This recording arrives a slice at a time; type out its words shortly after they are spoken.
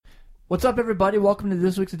What's up, everybody? Welcome to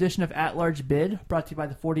this week's edition of At Large Bid, brought to you by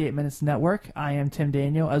the 48 Minutes Network. I am Tim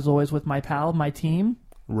Daniel, as always, with my pal, my team.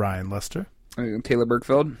 Ryan Lester. I'm Taylor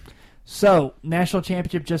Bergfeld. So, National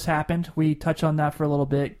Championship just happened. We touch on that for a little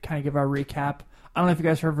bit, kind of give our recap. I don't know if you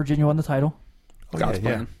guys heard Virginia won the title. God's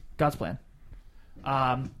plan. God's plan.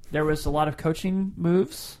 There was a lot of coaching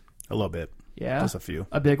moves. A little bit. Yeah. Just a few.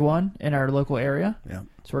 A big one in our local area. Yeah.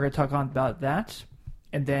 So we're going to talk on about that.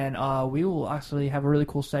 And then we will actually have a really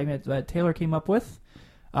cool segment that Taylor came up with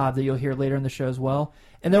that you'll hear later in the show as well.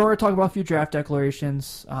 And then we're going to talk about a few draft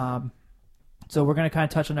declarations. So we're going to kind of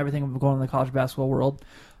touch on everything going on in the college basketball world.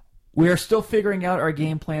 We are still figuring out our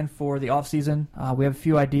game plan for the offseason. We have a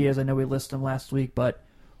few ideas. I know we listed them last week, but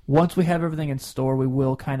once we have everything in store, we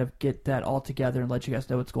will kind of get that all together and let you guys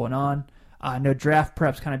know what's going on. I know draft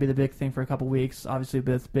prep's kind of be the big thing for a couple weeks, obviously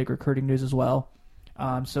with big recruiting news as well.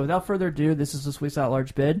 So without further ado, this is this week's At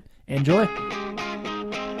Large Bid. Enjoy.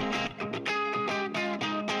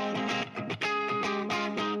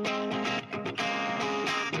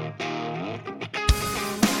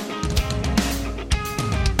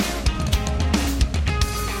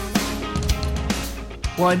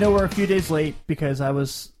 Well, I know we're a few days late because I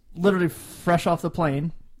was literally fresh off the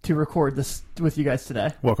plane to record this with you guys today.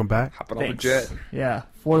 Welcome back. Hopping on the jet. Yeah,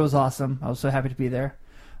 Florida was awesome. I was so happy to be there.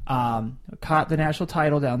 Caught the national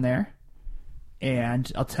title down there,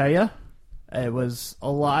 and I'll tell you, it was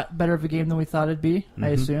a lot better of a game than we thought it'd be, I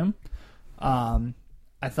assume. I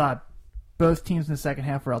thought both teams in the second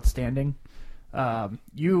half were outstanding.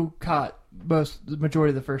 You caught the majority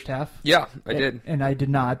of the first half. Yeah, I did. And I did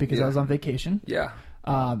not because I was on vacation. Yeah.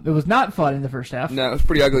 It was not fun in the first half. No, it was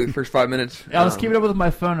pretty ugly the first 5 minutes. I was keeping up with my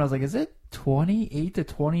phone. I was like, is it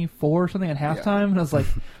 28-24 or something at halftime? And I was like,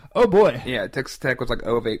 oh boy. Yeah, Texas Tech was like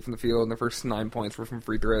 0 of 8 from the field, and the first 9 points were from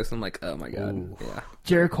free throws. And I'm like, oh my God. Ooh. Yeah.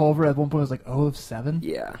 Jared Culver at one point was like 0 of 7.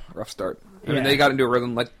 Yeah, rough start. I mean, they got into a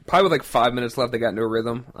rhythm. Probably with 5 minutes left, they got into a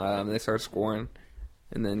rhythm. And they started scoring.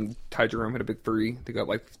 And then Ty Jerome hit a big three. They got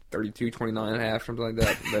 32-29 and a half, something like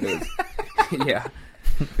that. But it was, yeah,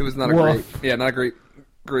 it was not a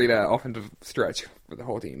great offensive stretch for the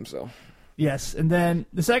whole team. So yes, and then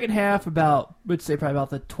the second half, probably about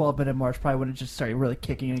the 12-minute mark, probably when it just started really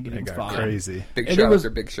kicking and getting It got fun. crazy. big And shot it was- after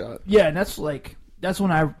big shot. Yeah, and that's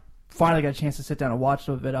when I finally got a chance to sit down and watch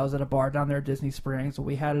some of it. I was at a bar down there at Disney Springs, and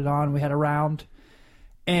we had it on. We had a round,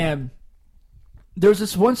 and there was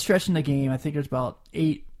this one stretch in the game. I think it was about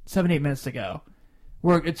 8 minutes to go,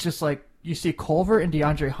 where it's just like you see Culver and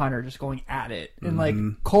DeAndre Hunter just going at it,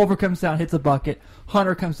 and Culver comes down, hits a bucket.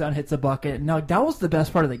 Hunter comes down, hits a bucket. And that was the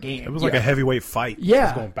best part of the game. It was like a heavyweight fight. Yeah. It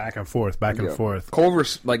was going back and forth, back and forth.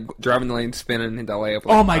 Culver's driving the lane, spinning into layup.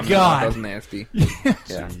 Oh my God. That was nasty.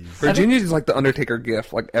 Yeah. Virginia's is like the Undertaker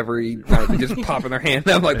gift. Every night they just pop in their hand.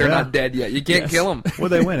 I'm like, they're not dead yet. You can't kill them. Well,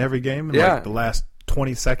 they win every game in the last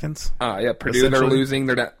 20 seconds. Yeah, Purdue, they're losing.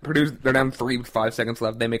 They're down 3 with 5 seconds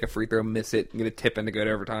left. They make a free throw, miss it, and get a tip in to go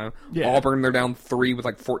to overtime. Yeah. Auburn, they're down 3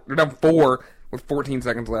 with 4. They're down 4 with 14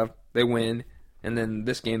 seconds left. They win. And then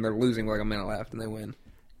this game, they're losing with a minute left, and they win.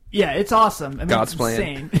 Yeah, it's awesome. I mean, God's it's plan.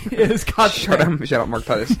 insane. It is God's plan. Shout out Mark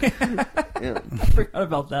Titus. Yeah. I forgot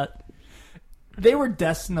about that. They were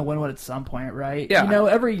destined to win one at some point, right? Yeah.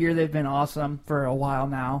 Every year they've been awesome for a while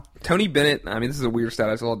now. Tony Bennett, I mean, this is a weird stat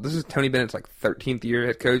I saw. This is Tony Bennett's 13th year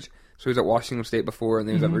head coach. So he was at Washington State before, and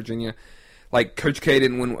then he was at Virginia. Coach K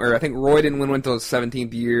didn't win, or I think Roy didn't win one until his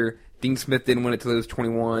 17th year. Dean Smith didn't win it until he was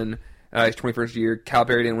 21, his 21st year.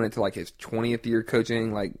 Calipari didn't win it until his 20th year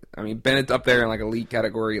coaching. Bennett's up there in elite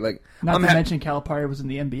category. Not to mention Calipari was in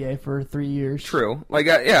the NBA for 3 years. True.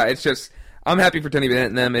 It's just, I'm happy for Tony Bennett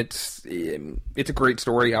and them. It's a great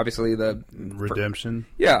story. Obviously, the redemption.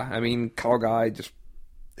 Kyle Guy just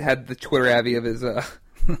had the Twitter avy of his, the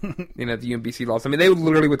UMBC loss. They were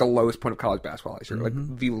literally with the lowest point of college basketball last year,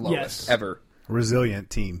 the lowest ever. Resilient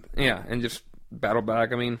team. Yeah, and just battle back.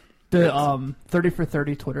 The 30 for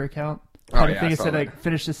 30 Twitter account. I think it said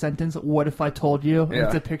finish the sentence. What if I told you? Yeah.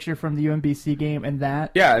 It's a picture from the UMBC game and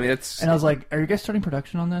that. Yeah, it's. And I was like, "Are you guys starting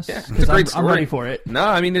production on this?" Yeah, it's a great story. I'm ready for it.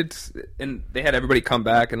 No, it's, and they had everybody come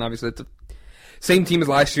back, and obviously it's the same team as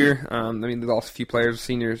last year. They lost a few players,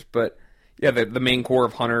 seniors, but yeah, the main core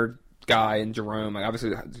of Hunter, Guy, and Jerome.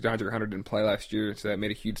 Obviously, DeAndre Hunter didn't play last year, so that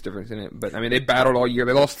made a huge difference in it. But they battled all year.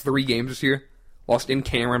 They lost 3 games this year. Lost in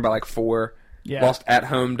Cameron by 4. Yeah. Lost at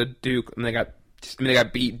home to Duke, and they got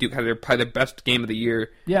beat. Duke had probably their best game of the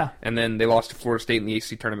year. Yeah. And then they lost to Florida State in the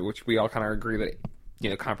ACC tournament, which we all kind of agree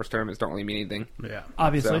that conference tournaments don't really mean anything. Yeah.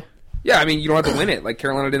 Obviously. So, yeah, you don't have to win it.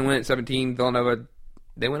 Carolina didn't win it at 17. Villanova,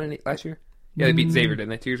 they won it last year? Yeah, they beat Xavier, didn't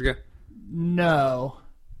they, 2 years ago? No.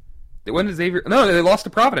 When did Xavier? No, they lost to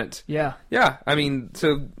Providence. Yeah. Yeah. I mean,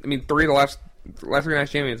 3 of the last 3 national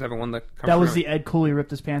champions haven't won the conference. That was the Ed Cooley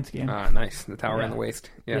ripped his pants game. Ah, nice. The towel around the waist.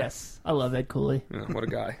 Yeah. Yes. I love Ed Cooley. Yeah, what a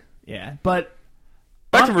guy. Yeah. But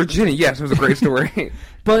back to Virginia, yes, it was a great story.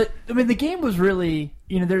 But I mean, the game was really,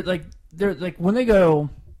 they're like when they go.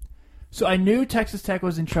 So I knew Texas Tech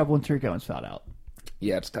was in trouble when Tariq Owens fouled out.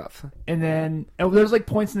 Yeah, it's tough. And then there's like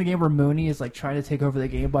points in the game where Mooney is like trying to take over the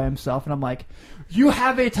game by himself, and I'm like, you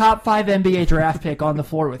have a top 5 NBA draft pick on the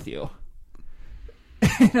floor with you.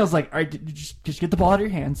 And I was like, all right, just get the ball out of your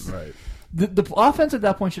hands. Right. The offense at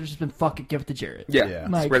that point should have just been fuck it, give it to Jarrett. Yeah.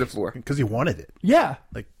 Like, spread the floor Because he wanted it. Yeah.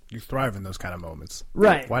 Like, you thrive in those kind of moments.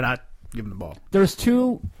 Right. Why not give him the ball? There was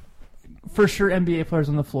 2 for sure NBA players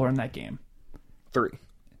on the floor in that game. 3.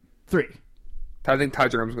 3. I think Ty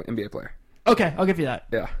Jerome's an NBA player. Okay, I'll give you that.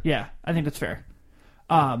 Yeah. Yeah, I think that's fair.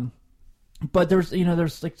 But there's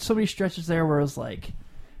like so many stretches there where it was like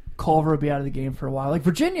Culver would be out of the game for a while. Like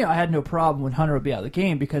Virginia, I had no problem when Hunter would be out of the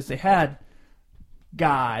game because they had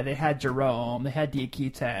Guy, they had Jerome, they had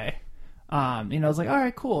Diakite. I was like, all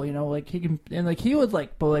right, cool. Like he can, and like he would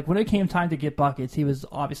like, but like when it came time to get buckets, he was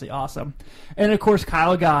obviously awesome. And of course,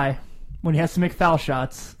 Kyle Guy, when he has to make foul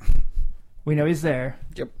shots, we know he's there.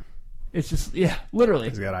 Yep. It's just, yeah, literally.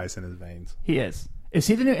 He's got ice in his veins. He is. Is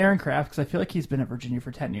he the new Aaron Kraft? Because I feel like he's been at Virginia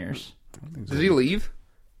for 10 years. Does he leave?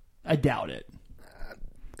 I doubt it.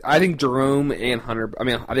 I think Jerome and Hunter.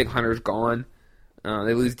 I think Hunter's gone.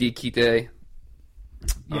 They lose Diakite.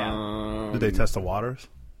 Yeah. Did they test the waters?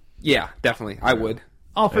 Yeah, definitely. I would.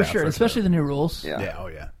 Oh, for Yeah, sure. for Especially sure. the new rules. Yeah. Yeah, oh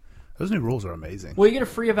yeah. Those new rules are amazing. Well, you get a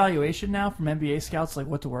free evaluation now from NBA scouts, like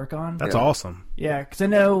what to work on. That's awesome. Yeah, because I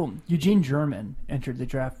know Eugene German entered the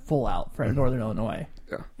draft full out for Northern Illinois.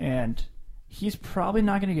 Yeah. And he's probably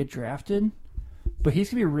not going to get drafted, but he's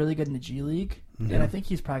going to be really good in the G League, and I think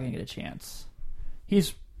he's probably going to get a chance.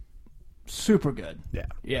 He's super good. Yeah.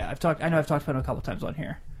 Yeah, I know I've talked about him a couple times on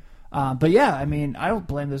here. But yeah, I mean, I don't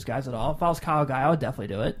blame those guys at all. If I was Kyle Guy, I would definitely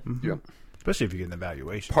do it. Yep. Especially if you get an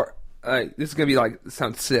evaluation. This is gonna be like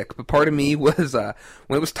sound sick, but part of me was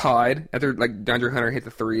when it was tied after like DeAndre Hunter hit the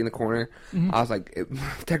 3 in the corner. I was like,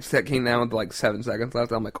 Texas Tech came down with like 7 seconds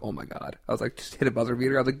left. I'm like, oh my god! I was like, just hit a buzzer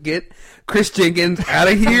beater. I was like, get Chris Jenkins out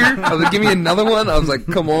of here. I was like, give me another one. I was like,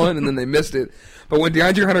 come on, and then they missed it. But when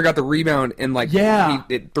DeAndre Hunter got the rebound and like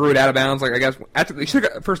it threw it out of bounds, like I guess after they should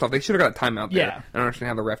have first off they should have got a timeout there. Yeah. I don't understand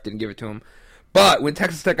how the ref didn't give it to him. But when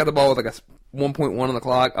Texas Tech got the ball with like a 1.1 on the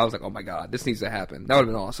clock, I was like, oh my god, this needs to happen. That would have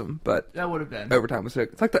been awesome. But That would have been. overtime was sick.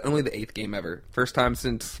 It's like only the 8th game ever. First time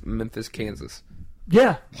since Memphis, Kansas.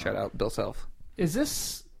 Yeah. Shout out Bill Self.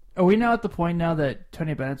 Are we now at the point now that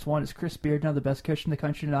Tony Bennett's won? Is Chris Beard now the best coach in the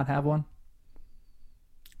country to not have one?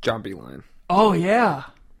 John Beilein. Oh, yeah.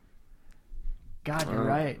 God, you're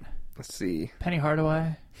right. Let's see. Penny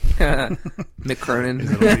Hardaway. Mick Cronin.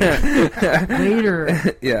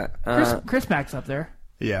 Later. Yeah. Chris Mack's up there.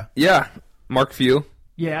 Yeah. Yeah. Mark Few.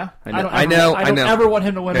 Yeah. I know. I don't ever want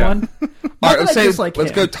him to win Yeah. one. All right, let's say dislike let's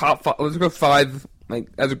him. go top 5. Let's go 5 like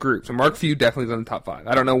as a group. So Mark Few definitely is in the top 5.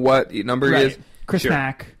 I don't know what number he Right. is. Chris Sure.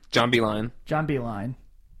 Mack. John Beilein. John Beilein.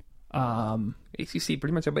 ACC.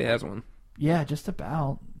 Pretty much everybody has one. Yeah, just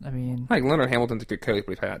about. I mean, Like Leonard Hamilton's a good coach,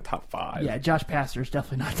 but he's probably not top 5. yeah, Josh Pastner's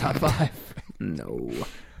definitely not top 5. No.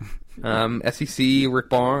 SEC. Rick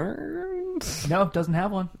Barnes. No, doesn't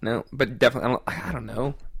have one. No, but definitely. I don't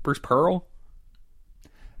know. Bruce Pearl.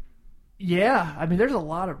 Yeah, I mean, there's a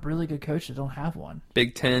lot of really good coaches that don't have one.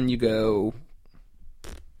 Big Ten. You go.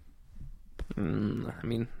 I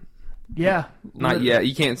mean, Yeah, not yet.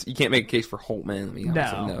 You can't make a case for Holtman. I mean,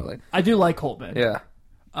 honestly, no. Like, I do like Holtman. yeah,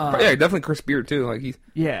 but yeah, definitely Chris Beard too. Like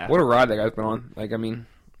Yeah. what a ride that guy's been on. Like, I mean,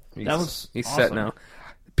 he's awesome. set now.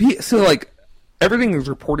 So like everything is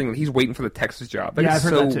reporting that he's waiting for the Texas job. That Yeah, is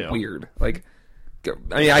I've heard so that too. weird. Like,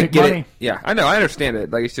 I mean, I Big get money. it. Yeah, I know. I understand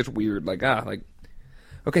it. Like, it's just weird. Like,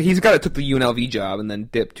 okay, he's the guy that took the UNLV job and then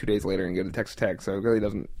dipped 2 days later and go to Texas Tech. So it really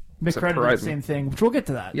doesn't Mick Cronin did the surprise me. same thing, which we'll get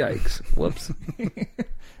to that. Yikes! Whoops.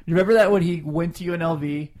 You remember that when he went to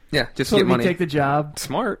UNLV, Yeah, just so to he get money. take the job,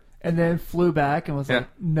 Smart. and then flew back and was Yeah. like,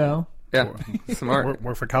 no. Yeah, smart.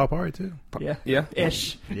 Work for Calipari, too. Yeah. Yeah.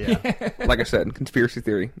 Ish. Yeah. Like I said, conspiracy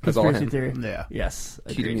theory. That's all Conspiracy him. theory. Yeah. Yes.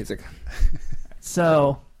 Cue the agreed. music.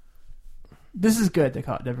 So, this is good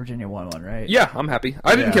that Virginia won one, right? Yeah, I'm happy.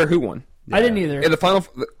 I didn't Yeah. care who won. I didn't either. In the final,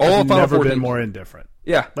 I've Final never Four been teams. more indifferent.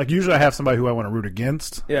 Yeah, Like, usually I have somebody who I want to root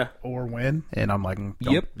against yeah. or win, and I'm like,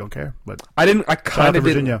 don't care. But I shout out kind to of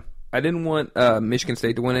Virginia. I didn't want Michigan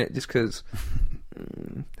State to win it just because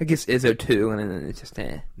I guess Izzo too, and then it's just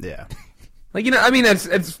Yeah. like I mean,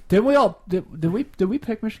 it's Did we all did we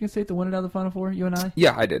pick Michigan State to win it out of the Final Four? You and I?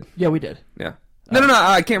 yeah, I did. Yeah, we did. Yeah, No,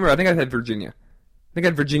 I can't remember. I think I had Virginia. I think I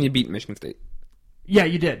had Virginia beat Michigan State. Yeah,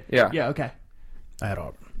 you did. Yeah. Yeah, okay. I had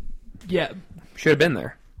Auburn. Yeah. Should have been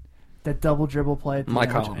there. That double dribble play. My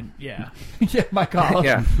column. Yeah. Yeah, my column.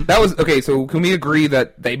 Yeah. That was, okay, so can we agree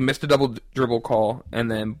that they missed a double dribble call,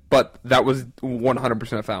 but that was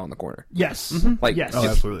 100% a foul in the corner? Yes. Like, yes. Oh,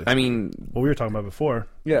 absolutely. I mean, What we were talking about before.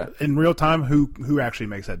 yeah. In real time, who actually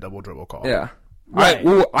makes that double dribble call? Yeah. Right.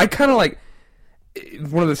 I kind of like,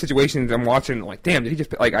 one of the situations I'm watching, like, damn, did he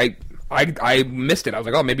just, like, I missed it. I was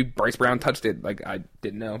like, oh, maybe Bryce Brown touched it. Like, I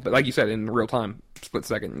didn't know. But like you said, in real time, split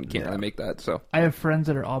second, you can't really make that. So I have friends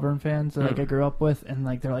that are Auburn fans that I grew up with, and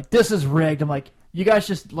like they're like, "This is rigged." I'm like, "You guys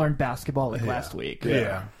just learned basketball like last week."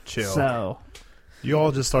 Yeah. Chill. So You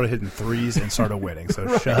all just started hitting threes and started winning, so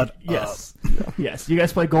shut up. yes, yes. You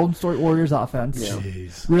guys play Golden State Warriors offense.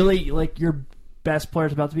 Jeez. Really, like your best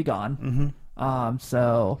player's about to be gone.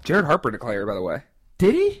 So Jared Harper declared, by the way.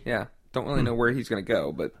 did he? Yeah. Don't really know where he's going to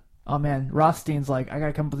go, but Oh man, Rothstein's like, I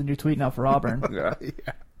gotta come up with a new tweet now for Auburn. yeah.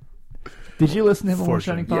 Did you listen to him on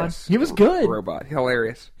Fortune, Shining Pod? Yes. He was good. Robot.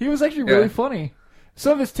 Hilarious. He was actually really Yeah. funny.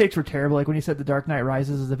 Some of his takes were terrible, like when he said The Dark Knight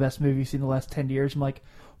Rises is the best movie you've seen in the last 10 years. I'm like,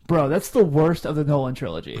 bro, that's the worst of the Nolan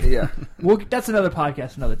trilogy. Yeah. That's another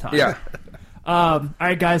podcast another time. Yeah. All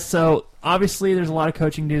right, guys, so obviously there's a lot of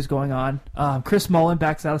coaching news going on. Chris Mullen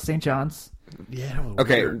backs out of St. John's. Yeah. That was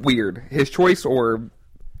Okay, weird. His choice or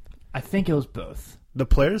I think it was both. The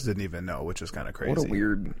players didn't even know, which is kind of crazy. what a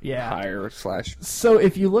weird Yeah. hire / So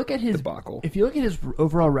if you look at his debacle.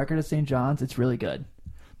 overall record at St. John's, it's really good.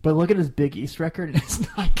 But look at his Big East record, and it's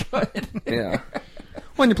not good. Yeah.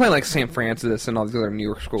 When you're playing like St. Francis and all these other New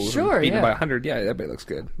York schools, Sure, and beating yeah. by 100, yeah, that looks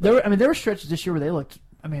good. There were stretches this year where they looked.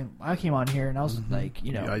 I mean, I came on here and I was like,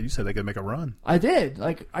 Yeah, you said they could make a run. I did.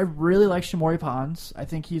 Like, I really like Shamori Pons. I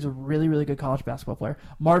think he's a really, really good college basketball player.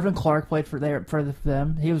 Marvin Clark played for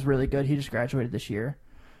them. He was really good. He just graduated this year.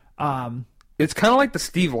 It's kind of like the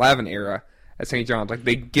Steve Lavin era at St. John's. Like,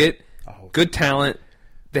 they get good talent.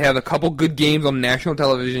 They have a couple good games on national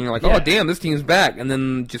television. You're like, Yeah. oh, damn, this team's back. And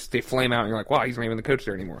then just they flame out, and you're like, wow, he's not even the coach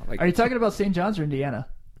there anymore. Like, Are you talking about St. John's or Indiana?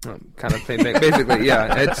 kind of same thing. Basically,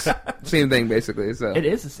 yeah. It's same thing, basically. So It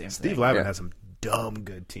is the same Steve thing. Lavin Yeah. has some dumb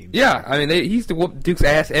good teams. yeah, I mean, he used to whoop Duke's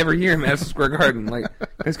ass every year in Madison Square Garden. Like,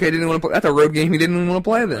 this guy didn't want to play. That's a road game he didn't even want to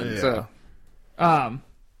play then. Yeah. So,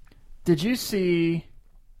 Did you see?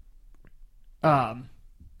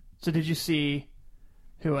 Did you see?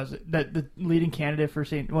 Who was it? That the leading candidate for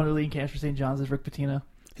one of the leading candidates for St. John's is Rick Pitino.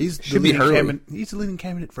 He's the Should be leading Hurley. candidate. He's the leading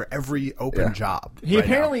candidate for every open Yeah. job. He right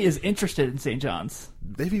apparently is interested in St. John's.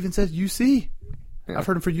 now. They've even said UC. Yeah. I've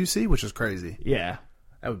heard him for UC, which is crazy. Yeah,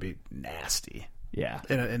 That would be nasty yeah.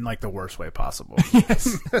 in like the worst way possible.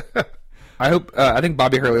 Yes, I think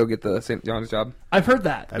Bobby Hurley will get the St. John's job. I've heard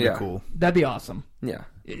that. That'd Yeah. be cool. That'd be awesome. Yeah.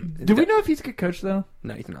 Do we know if he's a good coach though?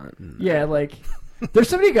 No, he's not. Yeah, like there's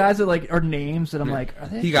so many guys that like are names that I'm like, are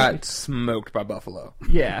they He actually- got smoked by Buffalo.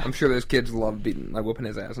 yeah. I'm sure those kids love whooping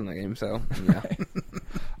his ass in that game. So, yeah.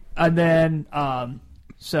 And then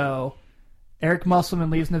so Eric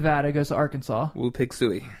Musselman leaves Nevada, goes to Arkansas. Woo Pig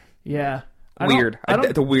Suey. Yeah, Weird. I don't,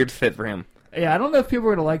 It's a weird fit for him. yeah, I don't know if people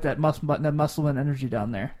are gonna like that Musselman energy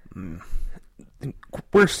down there.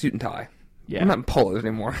 Wear a suit and tie. Yeah. I'm not in polos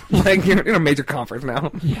anymore. Like, you're in a major conference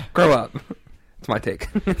now. Yeah. Grow up. That's my take.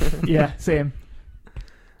 Yeah, same.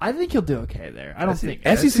 I think he'll do okay there. I don't think.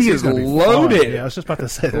 SEC is gonna be loaded. fun. Yeah, I was just about to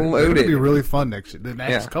say that. It's Loaded. going to be really fun the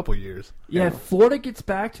next Yeah. couple years. Yeah, if Florida gets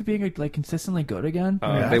back to being like consistently good again.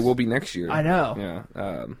 They will be next year. I know.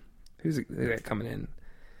 Yeah. Who's it coming in?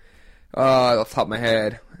 Off the top of my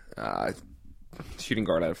head, shooting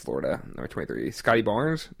guard out of Florida, number 23. Scotty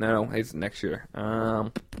Barnes? No, he's next year.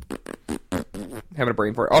 Having a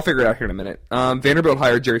brain fart. I'll figure it out here in a minute. Vanderbilt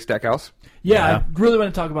hired Jerry Stackhouse. Yeah, Yeah. I really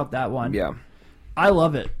want to talk about that one. Yeah. I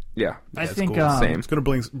love it. Yeah. I That's think cool. Same. It's going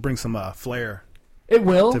to bring some flair it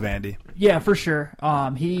will. to Vandy. Yeah, for sure.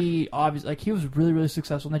 He obviously he was really, really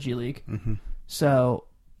successful in the G League. Mm-hmm. So,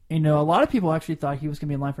 a lot of people actually thought he was going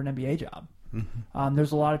to be in line for an NBA job. Mm-hmm.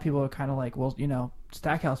 There's a lot of people who are kind of like, well,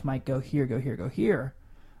 Stackhouse might go here, go here, go here.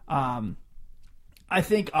 I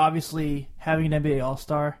think obviously having an NBA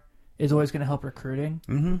All-Star is always going to help recruiting.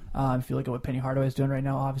 Mm-hmm. If you look at what Penny Hardaway is doing right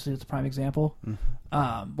now, obviously it's a prime example.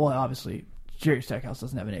 Mm-hmm. Well, obviously Jerry Stackhouse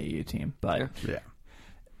doesn't have an AAU team, but Yeah.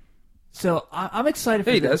 so I'm excited.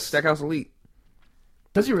 For Hey, he this. does. Stackhouse Elite.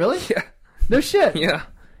 Does he really? Yeah. No shit. Yeah.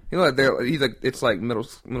 He's like, it's like middle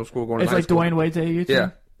school going to It's high like school. Dwayne Wade's AAU team. Yeah.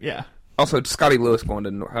 Yeah. Also, Scotty Lewis going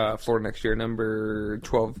to Florida next year, number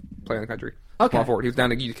 12 player in the country. Okay. Small forward. He was down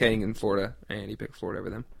to UK in Florida, and he picked Florida over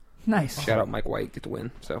them. Nice. Shout out Mike White, get the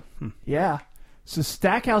win. So Yeah. So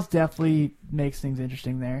Stackhouse definitely makes things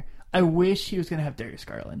interesting there. I wish he was going to have Darius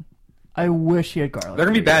Garland. I wish he had Garland. They're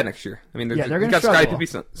going to be bad next year. I mean, Yeah, they're he's gonna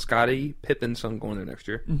got Scottie Pippen's son going there next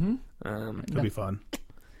year. Mm-hmm. It'll be fun.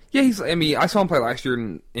 Yeah, I saw him play last year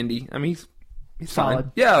in Indy. I mean, he's Solid.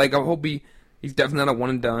 fine. Yeah, like I hope he's definitely not a one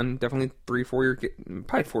and done. Definitely 3-4 year,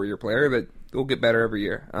 probably 4-year player, but he'll get better every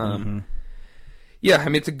year. Yeah, I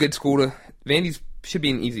mean it's a good school to. Vandy's should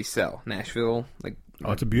be an easy sell. Nashville, like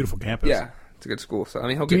it's a beautiful campus. yeah, it's a good school. So I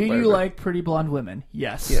mean he'll Do get better. you like pretty blonde women?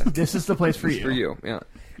 Yes. Yeah. This is the place for It's you. for you, yeah.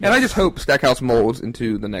 And I just hope Stackhouse molds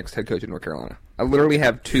into the next head coach in North Carolina. I literally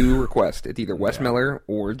have 2 requests. It's either Wes Miller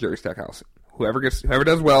or Jerry Stackhouse. Whoever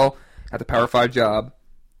does well at the Power 5 job,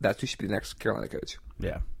 that's who should be the next Carolina coach.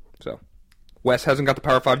 Yeah. So Wes hasn't got the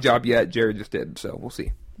Power 5 job yet. Jerry just did. So we'll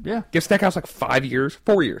see. Yeah. Give Stackhouse like 4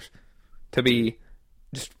 years to be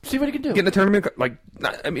just See what he can do. get in the tournament.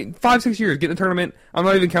 5-6 years, get in the tournament. I'm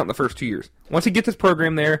not even counting the first 2 years. Once he gets his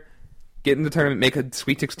program there, get in the tournament, make a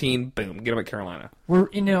Sweet 16, boom, get him at Carolina. We're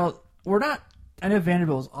not. I know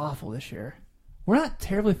Vanderbilt was awful this year. We're not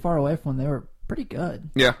terribly far away from when they were pretty good.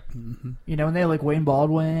 Yeah. You know, when they had like Wayne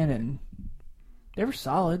Baldwin and they were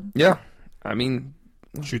solid. Yeah. I mean,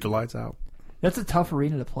 Shoot the lights out. That's a tough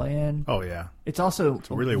arena to play in. Oh yeah. It's also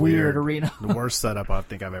a really weird weird arena. The worst setup I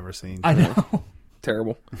think I've ever seen. I know.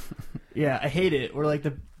 terrible. Yeah, I hate it. Or like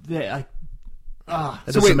That So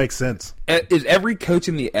doesn't wait. make sense. Is every coach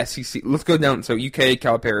in the SEC? Let's go down. So UK,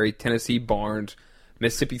 Calipari, Tennessee, Barnes,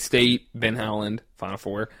 Mississippi State, Ben Howland, Final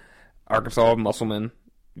Four, Arkansas, Musselman,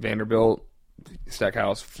 Vanderbilt,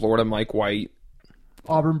 Stackhouse, Florida, Mike White,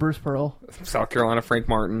 Auburn, Bruce Pearl, South Carolina, Frank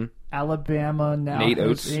Martin, Alabama now Nate has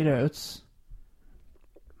Oates. Nate Oates.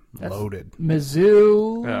 That's- Loaded.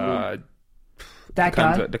 Mizzou. That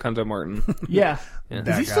guy. DeConzo Martin. Yeah. Yeah. Is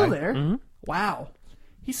That he still guy. there? Mhm. Wow.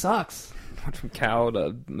 He sucks. Went from Cal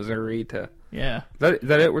to Missouri to. Yeah. Is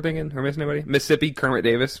that it we're thinking? Or missing anybody? Mississippi, Kermit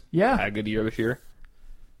Davis. Yeah. Had a good year this year.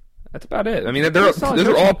 That's about it. I mean, Pretty solid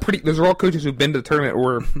those are all coaches who've been to the tournament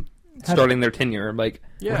or starting their tenure. Like,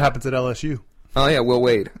 Yeah. What happens at LSU? oh yeah, Will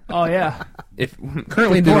Wade. Oh yeah. If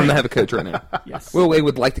currently Good doesn't point. have a coach right now. Yes. Will Wade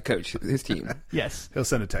would like to coach his team. Yes. He'll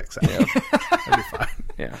send a text out. That'll be fine.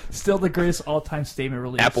 Yeah. Still the greatest all-time statement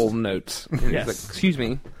released. Apple Notes. And he's Yes. like, excuse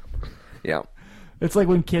me. Yeah. It's like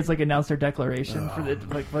when kids like announce their declaration for the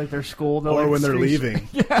like their school. they'll, Or like, when they're screenshot-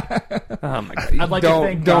 leaving. Oh my god. I'd like to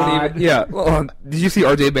thank God. even. Yeah. Well, did you see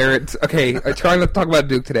RJ Barrett? Okay, I'm trying to talk about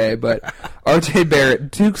Duke today, but RJ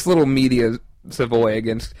Barrett, Duke's little media Savoy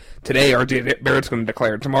against today. RJ Barrett's going to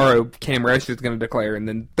declare. Tomorrow, Cam Reddish is going to declare, and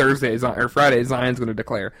then Thursday or Friday, Zion's going to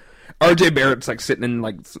declare. RJ Barrett's like sitting in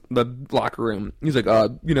like the locker room. He's like, I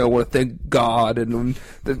want to thank God and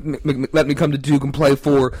let me come to Duke and play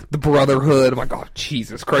for the brotherhood. I'm like, oh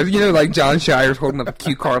Jesus Christ! You know, like John Shire's holding up a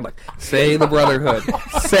cue card, like, say the brotherhood,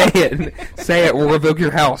 say it. We'll revoke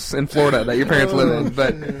your house in Florida that your parents live in.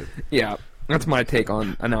 But yeah, that's my take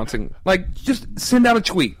on announcing. Like, just send out a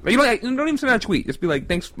tweet. You don't even send out a tweet. Just be like,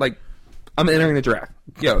 thanks. Like, I'm entering the draft.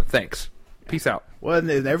 Yo, thanks. Peace out. Well, and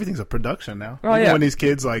everything's a production now. Oh, Even yeah. when these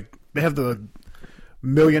kids, like, they have the $1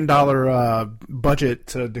 million budget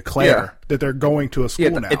to declare that they're going to a school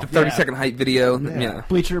Yeah, now. it's a 30-second hype video. Yeah.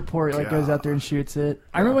 Bleacher Report like goes out there and shoots it.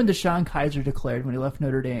 I remember when Deshaun Kaiser declared when he left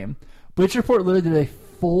Notre Dame. Bleacher Report literally did a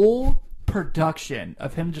full production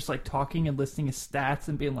of him just like talking and listing his stats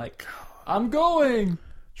and being like, "I'm going."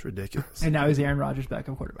 It's ridiculous. And now he's Aaron Rodgers'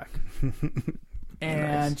 backup quarterback.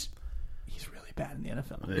 And he's really bad in the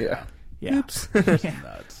NFL. Yeah. Yeah. Oops.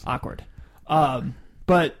 Yeah. Awkward.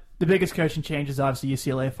 But the biggest coaching change is obviously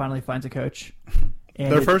UCLA finally finds a coach.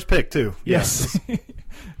 And Their first pick, too. Yes.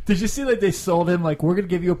 Did you see like they sold him like we're gonna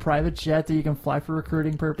give you a private jet that you can fly for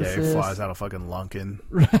recruiting Yeah, purposes? he flies out of fucking Lunkin.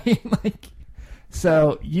 Right? Like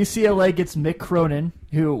so UCLA gets Mick Cronin,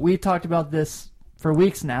 who we talked about this for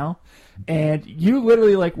weeks now, and you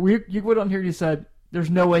literally like you went on here and you said there's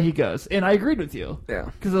no way he goes, and I agreed with you. Yeah.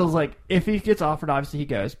 Because I was like, if he gets offered, obviously he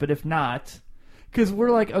goes, but if not, because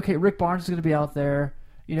we're like, okay, Rick Barnes is going to be out there,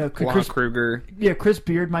 you know, Lon Kruger. Chris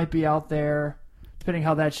Beard might be out there, depending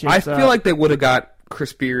how that shapes I up. feel like they would have got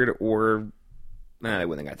Chris Beard or... Nah, they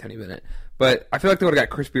wouldn't have got Tony Bennett. But I feel like they would have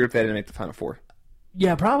got Chris Beard if they didn't make the Final Four.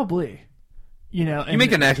 Yeah, probably. You know, and You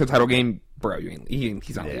make a national title game, bro,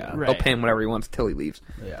 he's not leaving. right. They'll pay him whatever he wants till he leaves.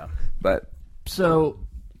 Yeah. But so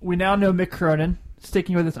we now know Mick Cronin,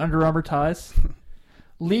 sticking with his Under Armour ties,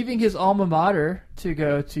 leaving his alma mater to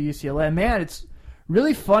go to UCLA. Man, it's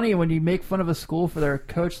really funny when you make fun of a school for their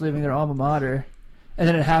coach leaving their alma mater, and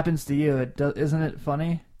then it happens to you. Isn't it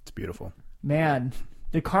funny? It's beautiful. Man,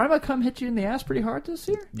 did karma come hit you in the ass pretty hard this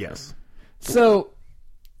year? Yes. So,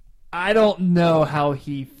 I don't know how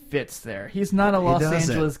he fits there. He's not a Los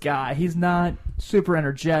doesn't. Angeles guy. He's not super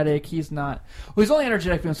energetic. He's not. Well, he's only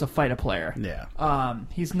energetic if he wants to fight a player. Yeah.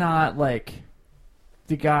 He's not like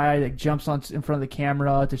the guy that jumps on in front of the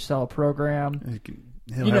camera to sell a program.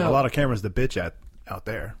 He'll have a lot of cameras to bitch at out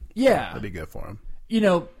there. Yeah, That'd be good for him.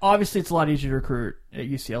 Obviously it's a lot easier to recruit at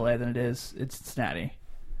UCLA than it is at Cincinnati.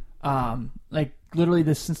 Like literally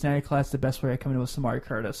this Cincinnati class, the best player coming in was Samari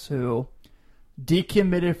Curtis, who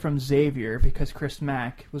decommitted from Xavier because Chris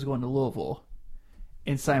Mack was going to Louisville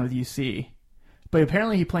and signed with UC. But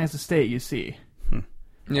apparently he plans to stay at UC.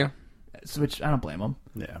 Yeah. Which I don't blame him.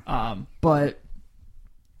 Yeah. But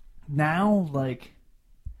now, like,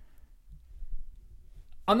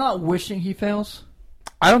 I'm not wishing he fails.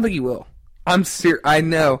 I don't think he will. I'm serious. I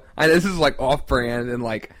know. This is like off-brand and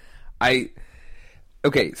like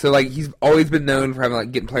okay, so like he's always been known for having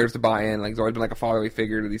like getting players to buy in. Like he's always been like a fatherly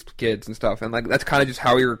figure to these kids and stuff. And like that's kind of just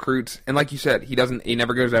how he recruits. And like you said, he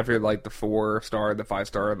never goes after like the 4-star, the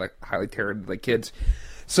 5-star, like highly talented like kids.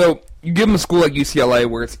 So you give him a school like UCLA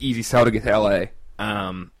where it's easy sell to get to LA.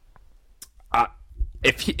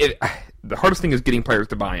 The hardest thing is getting players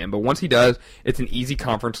to buy in, but once he does, it's an easy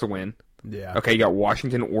conference to win. Yeah. Okay, you got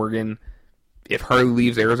Washington, Oregon. If Hurley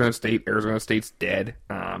leaves Arizona State's dead.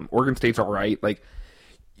 Oregon State's all right. Like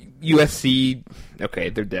USC, okay,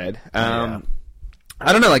 they're dead. I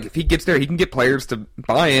don't know. Like if he gets there, he can get players to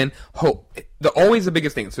buy in. Always the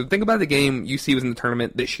biggest thing. So think about the game UC was in the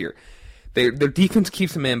tournament this year. Their defense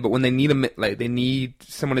keeps them in, but when they need they need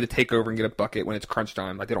someone to take over and get a bucket when it's crunch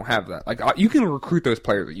time. Like they don't have that. Like you can recruit those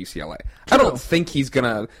players at UCLA. True. I don't think he's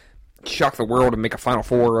gonna shock the world and make a Final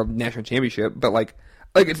Four or a national championship, but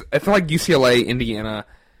I feel like UCLA, Indiana,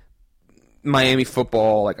 Miami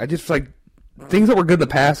football. Like I just like things that were good in the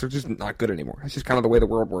past are just not good anymore. It's just kind of the way the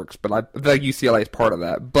world works. But I feel like UCLA is part of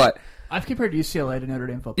that. But I've compared UCLA to Notre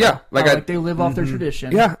Dame football. Yeah, like they live off their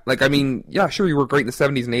tradition. Yeah, like I mean, yeah, sure, you were great in the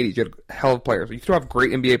 70s and 80s. You had hell of players. You still have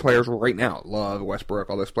great NBA players right now. Love, Westbrook,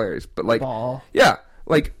 all those players. But like, Ball. Yeah,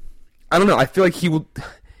 like I don't know. I feel like he will.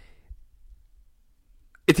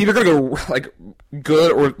 It's either gonna go like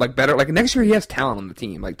good or like better. Like next year, he has talent on the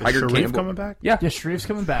team. Like Tiger Campbell coming back. Yeah, Sharif's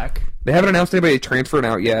coming back. They haven't announced anybody transferring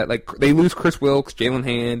out yet. Like they lose Chris Wilkes, Jalen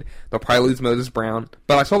Hand. They'll probably lose Moses Brown.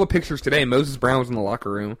 But I saw the pictures today. Moses Brown was in the locker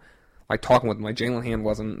room, like talking with him. Like Jalen Hand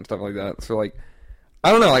wasn't and stuff like that. So like,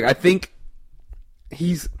 I don't know. Like I think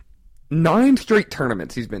he's 9 straight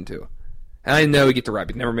tournaments he's been to, and I know he gets to rap.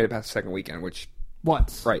 He never made it past the second weekend, which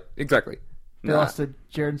once. Right, exactly. They lost to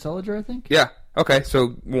Jared Sullinger, I think. Yeah. Okay,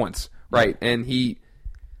 so once, right? And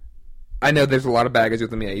I know there's a lot of baggage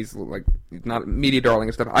with him. Yeah, he's not a media darling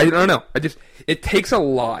and stuff. I don't know. It takes a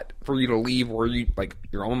lot for you to leave where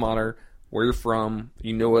your alma mater, where you're from.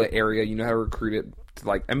 You know the area. You know how to recruit it.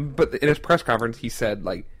 But in his press conference, he said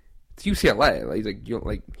it's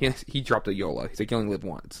UCLA. He's he dropped a YOLO. He's like, you only live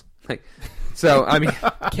once. So I mean,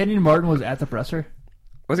 Kenyon Martin was at the presser.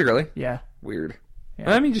 Was he really? Yeah. Weird.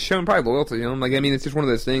 Yeah. I mean, just showing probably loyalty. You know, it's just one of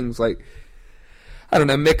those things. I don't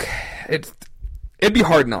know, Mick. It'd be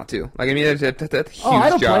hard not to. That's a huge job. I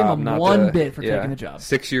don't blame him one bit for taking the job.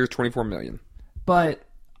 6 years, $24 million. But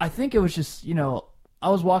I think it was just I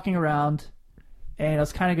was walking around and I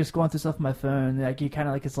was kind of just going through stuff on my phone. And you kind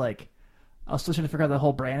of I was still trying to figure out the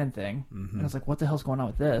whole Brandon thing, and I was like, "What the hell's going on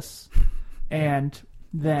with this?" And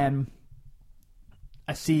then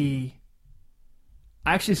I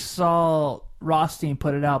actually saw Rothstein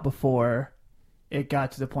put it out before it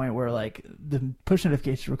got to the point where the push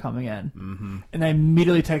notifications were coming in, and I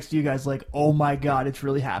immediately texted you guys "Oh my god, it's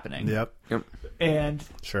really happening!" Yep. And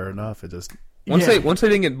sure enough, it just once they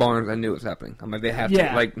didn't get Barnes, I knew it was happening. I'm like, they have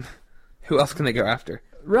to. Who else can they go after?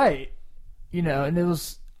 Right. And it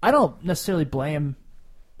was. I don't necessarily blame.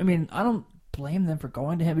 I mean, I don't blame them for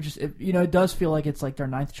going to him. It just it does feel like it's their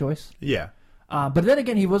 9th choice. Yeah. But then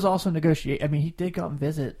again, he was also negotiating. I mean, he did go out and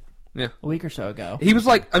visit. Yeah. A week or so ago. He was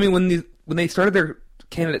when they started their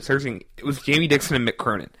candidate searching, it was Jamie Dixon and Mick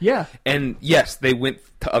Cronin. Yeah. And yes, they went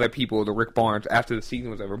to other people, to Rick Barnes, after the season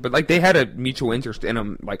was over. But they had a mutual interest in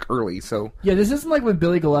him early. So yeah, this isn't like when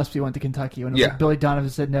Billy Gillespie went to Kentucky when Billy Donovan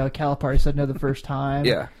said no, Calipari said no the first time.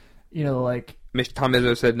 Yeah. Tom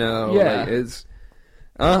Izzo said no. Yeah.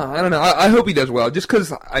 I don't know. I hope he does well. Just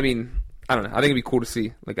because I don't know. I think it'd be cool to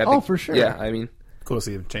see. For sure. Yeah. Cool to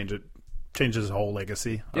see him change his whole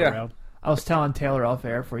legacy around. I was telling Taylor off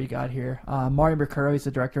air before you got here. Mario Mercuro, he's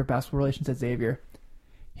the director of basketball relations at Xavier.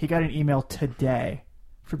 He got an email today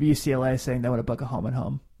from UCLA saying they want to book a home and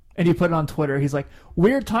home. And he put it on Twitter. He's like,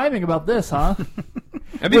 weird timing about this, huh?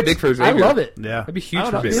 That'd be big for Xavier. I love it. Yeah. That'd be huge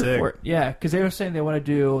for Xavier. Yeah, because they were saying they want to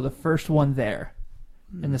do the first one there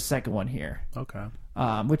and the second one here. Okay.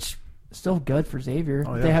 Which still good for Xavier.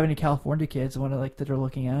 Oh, If yeah. they have any California kids, one like that they're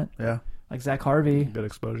looking at, Yeah, like Zach Harvey. good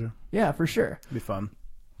exposure. Yeah, for sure. Be fun.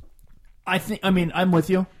 I'm with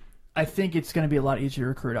you. I think it's going to be a lot easier to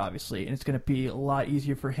recruit, obviously, and it's going to be a lot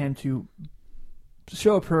easier for him to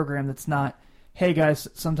show a program that's not, hey guys,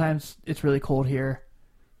 sometimes it's really cold here.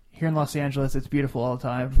 Here in Los Angeles, it's beautiful all the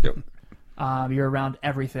time. Yep. You're around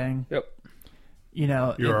everything. Yep.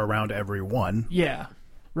 You're around everyone. Yeah.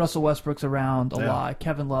 Russell Westbrook's around a Yeah. lot.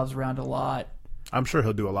 Kevin Love's around a lot. I'm sure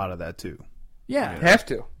he'll do a lot of that too. Yeah. You have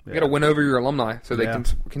to. You got to win over your alumni so they Yeah. can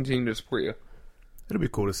continue to support you. It'll be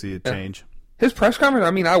cool to see it change. His press conference.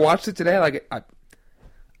 I mean, I watched it today. Like, I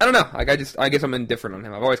don't know. Like, I guess I'm indifferent on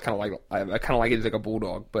him. I've always kind of I kind of like it as like a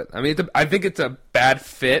bulldog. But I mean, I think it's a bad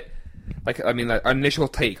fit. Like, I mean, the initial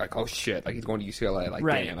take, like, oh shit, like he's going to UCLA. Like,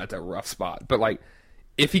 Right. damn, that's a rough spot. But like,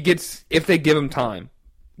 if they give him time,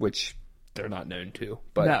 which they're not known to,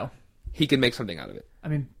 but No. he can make something out of it. I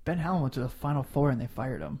mean, Ben Howland went to the Final Four and they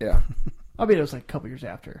fired him. Yeah. I mean, it was like a couple years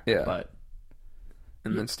after. Yeah. But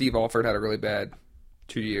And then Steve Alford had a really bad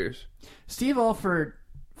 2 years. Steve Alford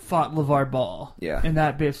fought LeVar Ball. Yeah. And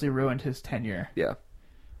that basically ruined his tenure. Yeah.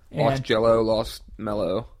 Lost And, Jello, lost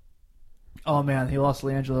Mello. oh man, he lost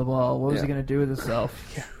LeAngelo Ball. What was Yeah. he going to do with himself?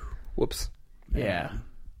 Whoops. Yeah.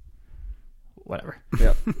 Whatever.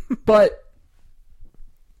 Yep. But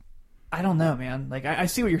I don't know, man. Like I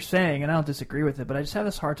see what you're saying, and I don't disagree with it, but I just have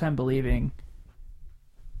this hard time believing.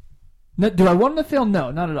 No, do I want him to fail?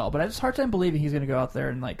 No, not at all. But I just have a hard time believing he's going to go out there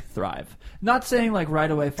and like thrive. Not saying like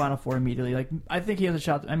right away Final Four immediately. Like I think he has a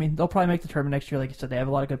shot. I mean, they'll probably make the tournament next year. Like you said, they have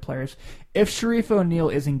a lot of good players. If Sharif O'Neal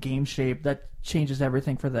is in game shape, that changes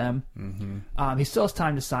everything for them. Mm-hmm. He still has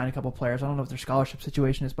time to sign a couple players. I don't know what their scholarship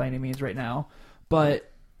situation is by any means right now,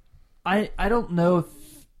 but I don't know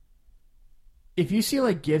if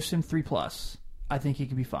UCLA gives him 3+, I think he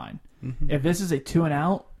can be fine. Mm-hmm. If this is a 2 and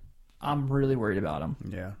out, I'm really worried about him.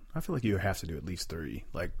 Yeah, I feel like you have to do at least 3.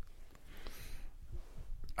 Like,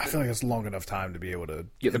 I feel like it's long enough time to be able to.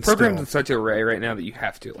 Yeah, the instill- program's in such an array right now that you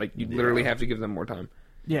have to. Like, you literally have to give them more time.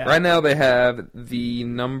 Yeah. Right now they have the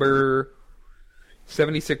number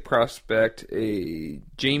 76 prospect, a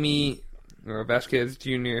Jamie Vasquez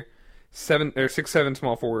Jr., 6'7"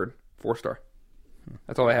 small forward, 4-star.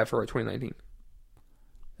 That's all they have for like 2019.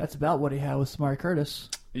 That's about what he had with Samari Curtis.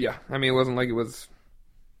 Yeah, I mean, it wasn't like it was.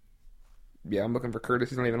 Yeah, I'm looking for Curtis.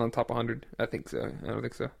 He's not even on top 100. I think so. I don't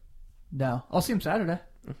think so. No. I'll see him Saturday.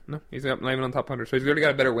 No, he's not even on top 100. So he's already got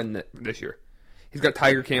a better win this year. He's got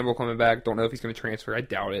Tiger Campbell coming back. Don't know if he's going to transfer. I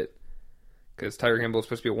doubt it. Because Tiger Campbell is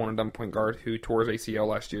supposed to be a one-and-done point guard who tore his ACL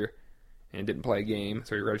last year and didn't play a game,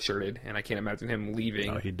 so he redshirted. And I can't imagine him leaving.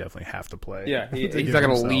 Oh, he'd definitely have to play. Yeah, to he's give not going to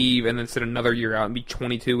himself- leave and then sit another year out and be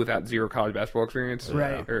 22 without zero college basketball experience.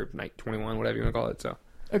 Right. Or like 21, whatever you want to call it. So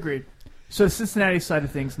Agreed. So the Cincinnati side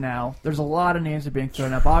of things now, there's a lot of names that are being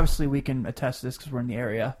thrown up. Obviously, we can attest to this because we're in the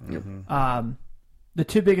area. The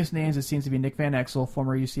two biggest names, it seems to be Nick Van Exel,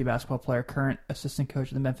 former UC basketball player, current assistant coach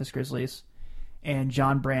of the Memphis Grizzlies, and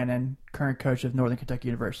John Brannon, current coach of Northern Kentucky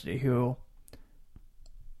University, who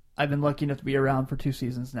I've been lucky enough to be around for 2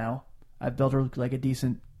 seasons now. I've built like a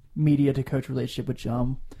decent media to coach relationship with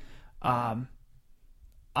John.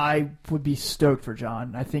 I would be stoked for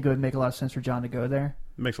John. I think it would make a lot of sense for John to go there.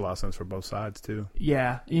 It makes a lot of sense for both sides too.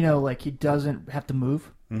 Yeah, like he doesn't have to move.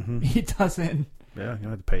 Mm-hmm. He doesn't. Yeah, you don't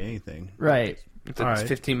have to pay anything. Right. it's a All right.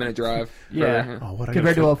 15-minute drive. Yeah. Oh, what I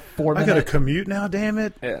Compared to gotta, a 4 I minute. got to commute now. Damn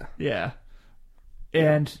it! Yeah. Yeah.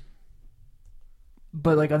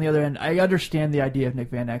 But like on the other end, I understand the idea of Nick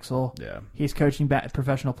Van Exel. Yeah, He's coaching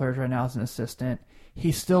professional players right now as an assistant.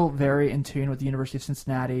 He's still very in tune with the University of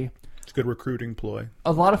Cincinnati. it's a good recruiting ploy.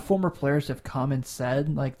 A lot of former players have come and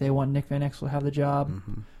said like they want Nick Van Exel to have the job.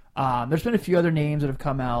 There's been a few other names that have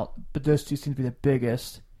come out, but those two seem to be the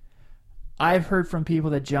biggest. I've heard from people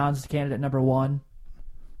that John's candidate number 1.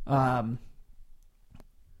 I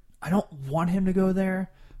don't want him to go there,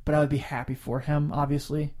 but I would be happy for him,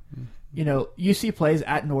 obviously. UC plays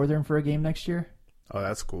at Northern for a game next year. Oh,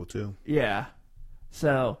 that's cool too. Yeah.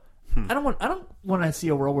 So I don't want to see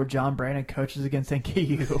a world where John Brannon coaches against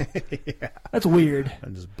NKU. Yeah, That's weird.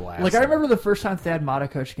 and just blast. Like I him. remember the first time Thad Matta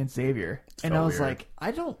coached against Xavier, and I felt was weird. like,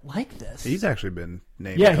 I don't like this. He's actually been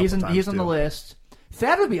named. yeah, a he's couple he's times, on the too. list.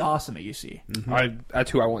 Thad would be awesome at UC.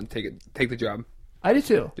 That's who I want to take the job. I do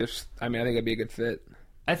too. I think it'd be a good fit.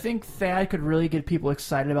 I think Thad could really get people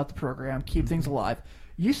excited about the program, keep things alive.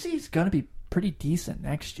 UC's going to be pretty decent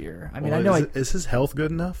next year. I mean, Well, I know is his health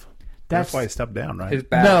good enough? That's why he stepped down, right? His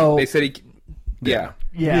back. No. They said he. Yeah.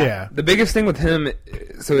 yeah. The biggest thing with him,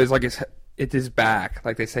 so is like it's his back.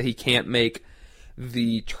 Like they say, he can't make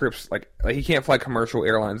the trips, like he can't fly commercial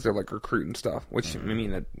airlines. They're like recruiting stuff, which I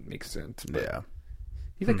mean that makes sense. But Yeah.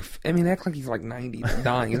 he's like, I mean, they act like he's like 90,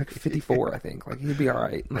 dying. He's like 54, I think. Like he'd be all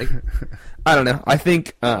right. Like I don't know. I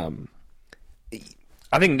think Nick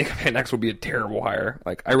Van Exel will be a terrible hire.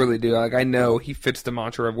 Like I really do. Like I know he fits the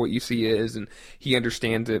mantra of what UC is, and he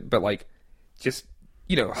understands it. But like, just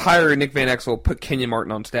hire Nick Van Exel, put Kenyon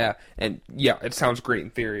Martin on staff, and yeah, it sounds great in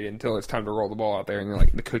theory until it's time to roll the ball out there, and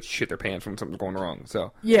like the coach shit their pants when something's going wrong.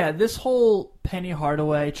 So yeah, this whole Penny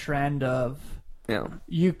Hardaway trend of and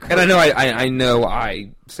I know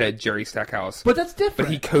I said Jerry Stackhouse, but that's different. But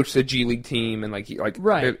he coached a G League team, and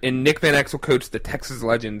right. And Nick Van Exel coached the Texas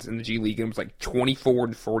Legends in the G League, and it was like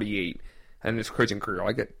 24-48 in his coaching career.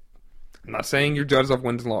 Like I'm not saying you're judged off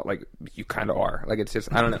wins and loss, like you kind of are. Like it's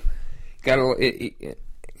just I don't know.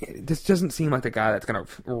 This doesn't seem like the guy that's going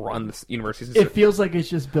to run this university system. It feels like it's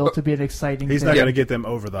just built to be an exciting He's thing. not going to get them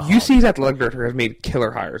over the hump. UC's athletic director has made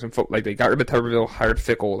killer hires. And like they got rid of Tuberville, hired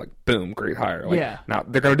Fickle, like boom, great hire. Like, yeah. Now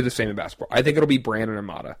they're going to do the same in basketball. I think it'll be Brandon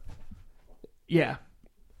Armada. Yeah.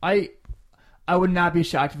 I would not be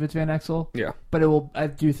shocked if it's Van Exel. Yeah. But I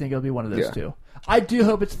do think it'll be one of those two. I do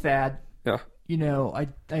hope it's Thad. Yeah.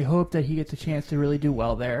 I hope that he gets a chance to really do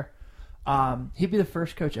well there. He'd be the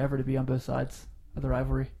first coach ever to be on both sides of the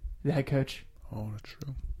rivalry, the head coach. Oh, that's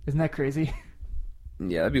true. Isn't that crazy?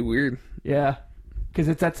 Yeah, that'd be weird. Yeah, because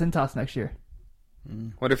it's at Cintas next year.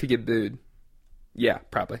 What if he get booed? Yeah,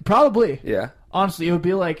 probably. Probably. Yeah. Honestly, it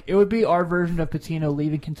would be our version of Pitino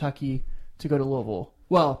leaving Kentucky to go to Louisville.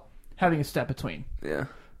 Well, having a step between. Yeah.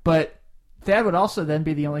 But Thad would also then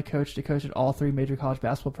be the only coach to coach at all three major college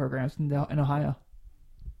basketball programs in Ohio.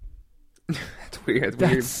 That's weird.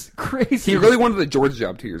 That's crazy. He really wanted the Georgia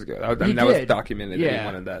job 2 years ago. That was documented. Yeah. That he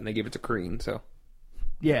wanted that, and they gave it to Crean. So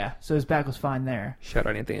yeah, so his back was fine there. Shout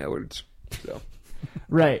out Anthony Edwards. So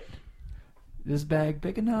right. Is this bag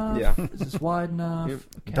big enough? Yeah. Is this wide enough? Yep.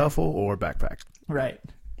 Okay. Duffel or backpack? Right.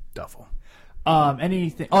 Duffel.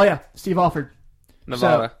 Anything? Oh yeah, Steve Alford.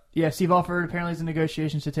 Nevada. So, yeah, Steve Alford apparently is in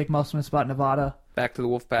negotiations to take Musselman's spot in Nevada. Back to the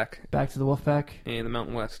Wolfpack. Back to the Wolfpack. And the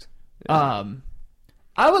Mountain West. Yeah.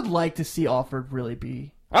 I would like to see Alford really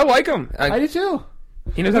be. I like him. I do too.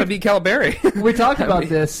 He knows how to beat Calaberry. We talked about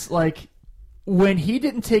this, like, when he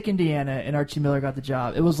didn't take Indiana and Archie Miller got the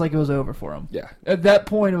job, it was like it was over for him. Yeah. At that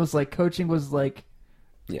point, it was like coaching was like...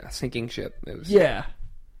 Yeah, sinking ship. It was... Yeah.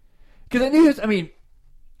 Because I knew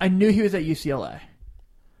he was at UCLA.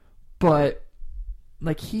 But,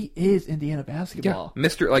 like, he is Indiana basketball.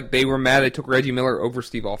 Yeah. They were mad they took Reggie Miller over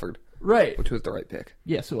Steve Alford. Right. Which was the right pick.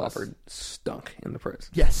 Yes, it was. Alford stunk in the pros.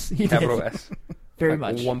 Yes, he Capital did. S. Very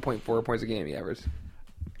much. 1.4 points a game he averaged.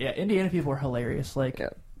 Yeah, Indiana people were hilarious. Like,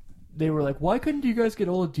 they were like, why couldn't you guys get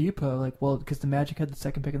Oladipo? Like, well, because the Magic had the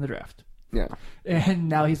second pick in the draft. Yeah. And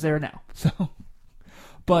now he's there now. So,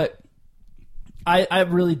 but I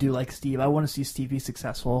really do like Steve. I want to see Steve be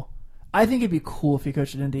successful. I think it'd be cool if he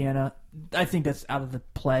coached at Indiana. I think that's out of the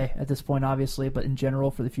play at this point, obviously, but in general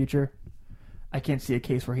for the future, I can't see a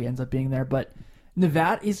case where he ends up being there. But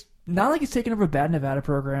Nevada is not like he's taking over a bad Nevada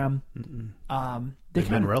program. They've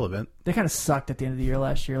been relevant. They kind of sucked at the end of the year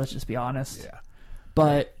last year, let's just be honest. Yeah.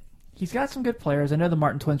 But he's got some good players. I know the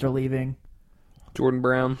Martin twins are leaving. Jordan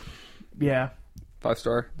Brown. Yeah.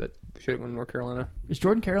 5-star that should have gone to North Carolina. Is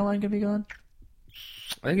Jordan Caroline going to be gone?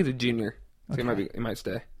 I think he's a junior. So Okay. he might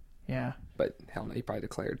stay. Yeah. But hell no, he probably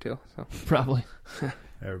declared too. So Probably.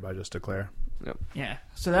 Everybody just declare. Yep. Yeah.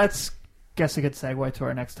 So that's, guess, a good segue to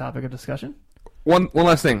our next topic of discussion. One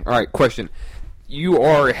last thing. All right, question. You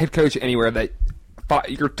are a head coach anywhere that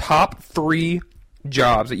your top 3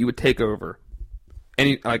 jobs that you would take over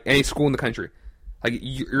any school in the country. Like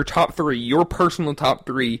your top 3, your personal top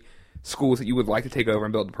 3 schools that you would like to take over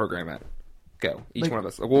and build the program at. Go. Each one of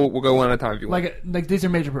us. We'll go one at a time if you want. Like these are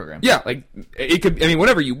major programs. Yeah, like it could. I mean,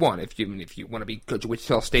 whatever you want. If you want to be coach of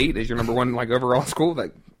Wichita State as your number 1 overall school,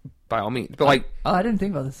 like by all means. But I didn't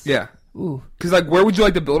think about this. Yeah. Ooh. Because where would you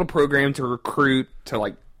like to build a program to recruit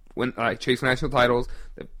to win chase national titles?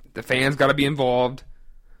 The fans got to be involved.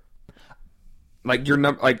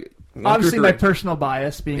 Obviously, my personal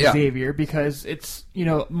bias being Yeah. Xavier, because it's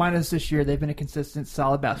minus this year they've been a consistent,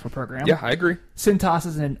 solid basketball program. Yeah, I agree. Cintas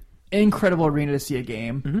is an incredible arena to see a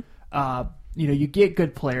game. Mm-hmm. You get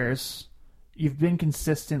good players. You've been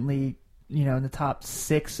consistently, in the top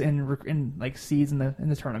 6 in seeds in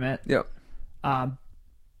the tournament. Yep.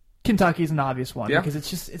 Kentucky's an obvious one Yeah. because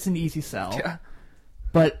it's an easy sell. Yeah.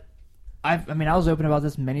 But I was open about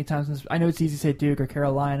this many times. I know it's easy to say Duke or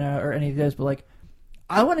Carolina or any of those, but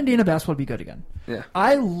I want Indiana basketball to be good again. Yeah.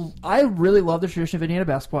 I really love the tradition of Indiana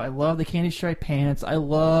basketball. I love the candy stripe pants. I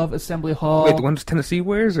love Assembly Hall. Wait, the ones Tennessee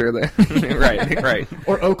wears, or the right?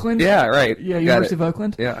 Or Oakland. Yeah, right. Yeah, Got University it. of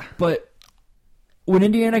Oakland. Yeah. But when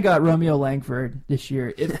Indiana got Romeo Langford this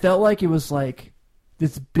year, it felt like it was like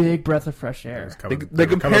this big breath of fresh air. They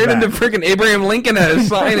compared him to freaking Abraham Lincoln at his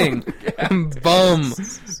signing. Bum.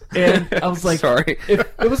 And I was like, Sorry.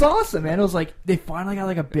 it was awesome, man. It was like they finally got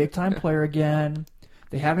like a big time player again.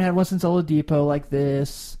 They haven't had one since Oladipo like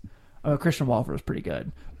this. Christian Walford was pretty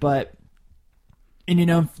good, but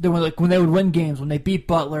they were like when they would win games, when they beat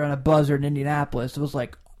Butler on a buzzer in Indianapolis, it was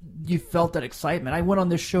like you felt that excitement. I went on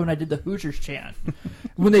this show and I did the Hoosiers chant.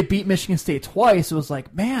 When they beat Michigan State twice, it was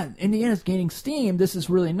like, man, Indiana's gaining steam. This is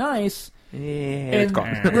really nice. It's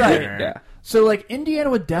gone. Right. Yeah. So like Indiana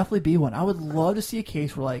would definitely be one. I would love to see a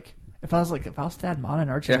case where like if I was Thad Matta and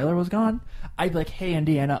Archie Miller was gone, I'd be like, hey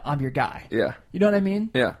Indiana, I'm your guy. Yeah. You know what I mean?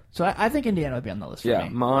 Yeah. So I think Indiana would be on the list for Yeah. me.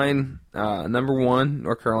 Mine, number 1,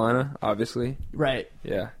 North Carolina, obviously. Right.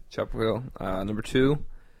 Yeah. Chapel Hill. Number 2,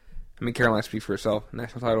 I mean, Carolina speaks for itself.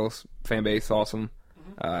 National titles, fan base, awesome.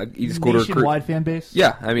 Easy school to recruit. Nationwide fan base.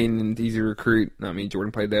 Yeah, I mean, easy to recruit. I mean,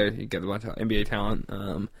 Jordan played there. You get a bunch of NBA talent.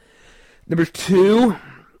 Number 2,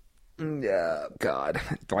 God,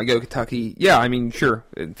 do I go Kentucky? Yeah, I mean, sure.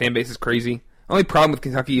 Fan base is crazy. Only problem with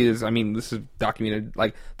Kentucky is, I mean, this is documented.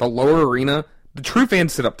 Like the lower arena, the true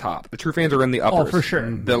fans sit up top. The true fans are in the uppers. Oh, for sure.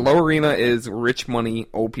 The lower arena is rich money,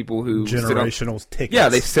 old people who generational tickets. Yeah,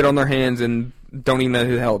 they sit on their hands and don't even know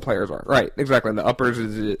who the hell the players are. Right, exactly. And the uppers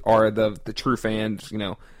are the true fans,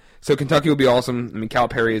 So Kentucky will be awesome. I mean,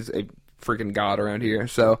 Calipari is a freaking god around here.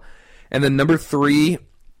 So, and then number 3,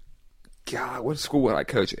 God, what school would I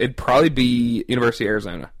coach? It'd probably be University of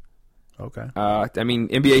Arizona. Okay. I mean,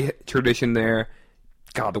 NBA tradition there.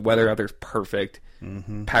 God, the weather out there is perfect.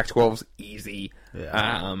 Mm-hmm. Pac-12's easy. Yeah.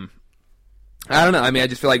 I don't know. I mean, I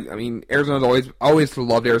just feel like Arizona's always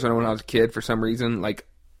loved Arizona when I was a kid for some reason. Like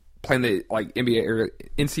playing the NBA or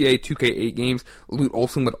NCAA 2K8 games, Lute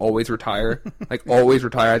Olson would always retire. Always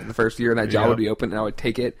retire after the first year, and that job would be open, and I would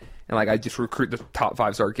take it. And I just recruit the top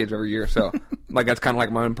 5-star kids every year. So that's kind of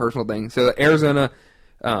like my own personal thing. So Arizona,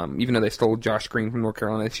 even though they stole Josh Green from North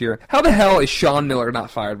Carolina this year, how the hell is Sean Miller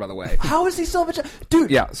not fired? By the way, How is he still a dude?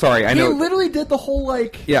 Yeah, sorry, I know. He literally did the whole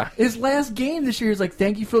Yeah. His last game this year. He's like,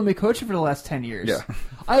 "Thank you for letting me coach you for the last 10 years." Yeah.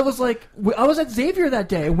 I was like, I was at Xavier that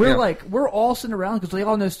day. And we're Yeah. we're all sitting around because they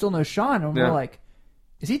all still know Sean, and Yeah. we're like,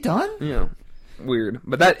 "Is he done?" Yeah, weird.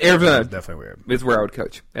 But that Arizona That's definitely weird. is where I would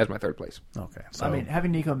coach as my 3rd place. Okay. So I mean,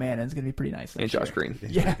 having Nico Mann is going to be pretty nice. And next Josh year. Green.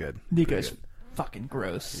 he's Yeah, pretty good. Nico's Pretty good. fucking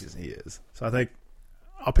gross. He is. So I think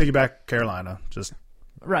I'll piggyback Carolina. Just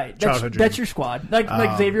Right. Childhood That's dream. your squad. Like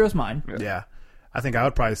Xavier was mine. yeah. I think I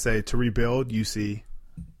would probably say to rebuild UC.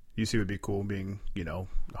 UC would be cool being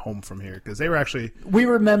home from here because they were actually. We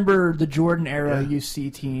remember the Jordan era Yeah.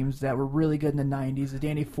 UC teams that were really good in the 90s. The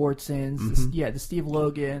Danny Fortsons, the Steve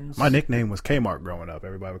Logans. My nickname was Kmart growing up.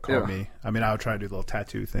 Everybody would call Yeah. me. I mean, I would try to do the little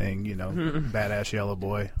tattoo thing, badass yellow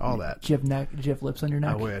boy, all that. Jif lips on your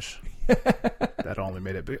neck. I wish. That only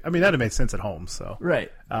made it big. I mean, that made sense at home. So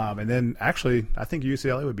Right. and then actually, I think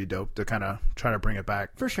UCLA would be dope to kind of try to bring it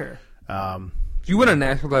back. For sure. If you win a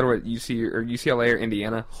national title at UCLA or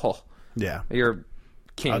Indiana, Yeah, you're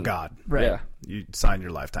king. a god. Right. Yeah. You sign your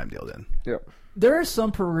lifetime deal then. Yep. There are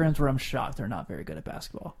some programs where I'm shocked they're not very good at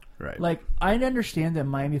basketball. Right. Like, I understand that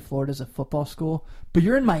Miami, Florida is a football school, but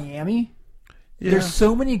you're in Miami. Yeah. There's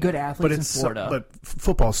so many good athletes but in it's Florida. but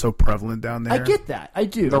football's so prevalent down there. I get that. I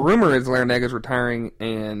do. The rumor is Larinaga's retiring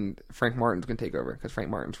and Frank Martin's going to take over because Frank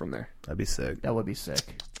Martin's from there. That'd be sick. That would be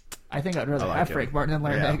sick. I think I'd rather I like have it. Frank Martin than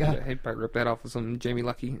Larry Yeah. Naga. Yeah, he'd probably rip that off with some Jamie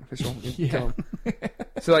Lucky official. Yeah.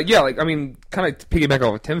 So, I mean, kind of piggyback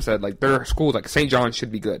on what Tim said, there are schools like St. John's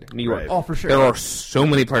should be good. New York. Right. Oh, for sure. There are so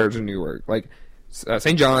many players in New York.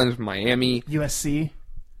 St. John's, Miami. USC.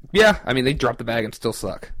 Yeah, I mean, they dropped the bag and still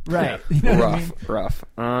suck. Right. You know what I mean? Rough.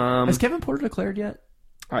 Has Kevin Porter declared yet?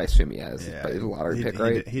 I assume he has. Yeah, But he's a lottery pick, he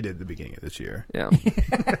right? He did at the beginning of this year. Yeah.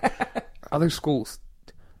 Other schools.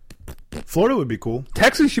 Florida would be cool.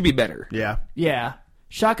 Texas should be better. Yeah. Yeah.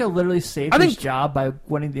 Shaka literally saved I his think- job by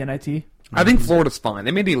winning the NIT. I think Florida's fine.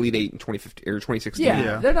 They made the Elite Eight in 2015 or 2016. Yeah,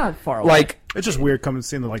 Yeah. they're not far away. It's just weird coming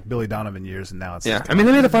seeing the Billy Donovan years and now it's Yeah. just I mean,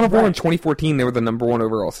 they made the Final Four in 2014. They were the number 1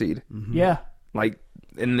 overall seed. Yeah.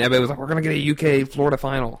 And everybody was like, we're going to get a UK Florida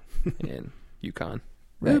final. And UConn.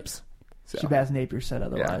 Right. Oops. So, Shabazz Napier said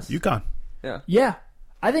otherwise. UConn. yeah. Yeah.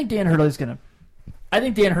 I think Dan Hurley's going to... I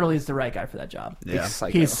think Dan Hurley is the right guy for that job. Yeah. He's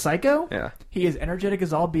psycho. He's psycho. Yeah. He is energetic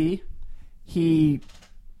as all be. He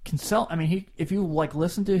can sell... I mean, if you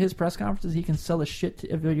listen to his press conferences, he can sell the shit to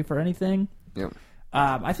everybody for anything. Yeah.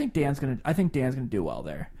 I think Dan's gonna do well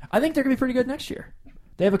there. I think they're gonna be pretty good next year.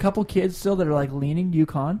 They have a couple kids still that are like leaning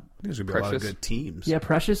UConn. There's gonna be a lot of good teams. Yeah,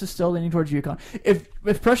 Precious is still leaning towards UConn.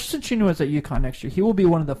 If Precious Achinu is at UConn next year, he will be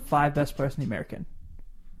one of the 5 best players in the American.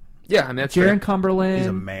 Yeah, I mean that's Jaron Cumberland. He's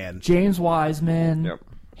a man. James Wiseman. Yep.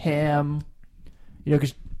 Him. You know,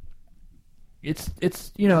 because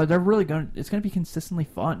it's you know they're really going. It's going to be consistently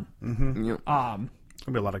fun. Mm-hmm. Yep. There's gonna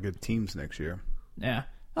be a lot of good teams next year. Yeah.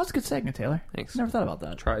 That was a good segment, Taylor. Thanks. Never thought about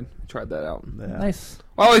that. Tried that out. Yeah. Nice.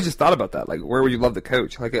 Well, I always just thought about that. Like, where would you love to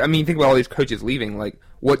coach? Like, I mean, think about all these coaches leaving. Like,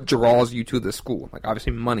 what draws you to the school? Like,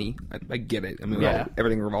 obviously, money. I get it. I mean, Yeah.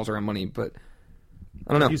 everything revolves around money, but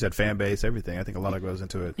I don't know. You said fan base, everything. I think a lot of goes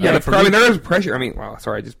into it. Yeah, I mean, there is pressure. I mean, wow,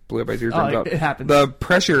 sorry, I just blew everybody's ears up. It happens. The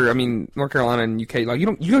pressure. I mean, North Carolina and UK. Like,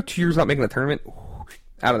 you go 2 years without making the tournament.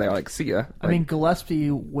 Out of there, like, see ya. Like, I mean,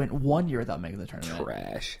 Gillespie went 1 year without making the tournament.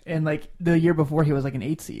 trash. And, like, the year before, he was like an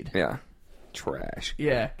 8 seed. Yeah, trash.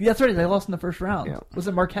 Yeah. That's right. They lost in the first round. Yeah. Was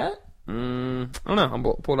it Marquette? I don't know. I'm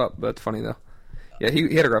pulled up. That's funny though. Yeah,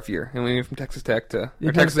 he had a rough year, and we went from Texas Tech to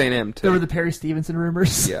or Texas A&M to. There were the Perry Stevenson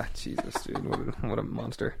rumors. Yeah, Jesus, dude, what a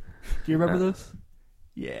monster. Do you remember those?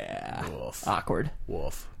 Yeah. Woof. Awkward.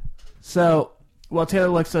 Woof. So, while Taylor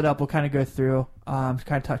looks it up, we'll kind of go through, kind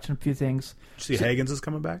of touch on a few things. See, Higgins is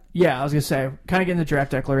coming back. Yeah, I was gonna say, kind of getting the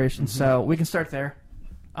draft declaration. Mm-hmm. So we can start there.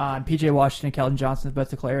 PJ Washington and Keldon Johnson have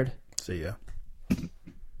both declared. See ya.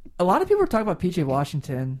 A lot of people are talking about PJ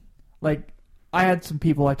Washington. Like, I had some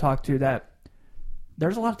people I talked to that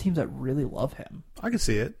there's a lot of teams that really love him. I can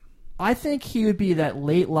see it. I think he would be that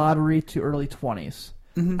late lottery to early 20s.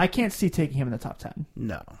 Mm-hmm. I can't see taking him in the top 10.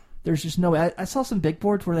 No. There's just no way. I saw some big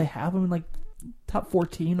boards where they have him in like top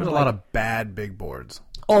 14. There's a lot of bad big boards.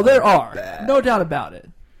 Oh, there are. Bad. No doubt about it.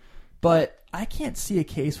 But I can't see a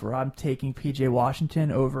case where I'm taking PJ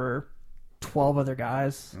Washington over 12 other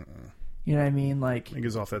guys. You know what I mean? Like, I think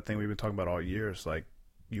it's off that thing we've been talking about all year. It's like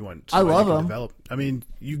you want I somebody love who can him. develop. I mean,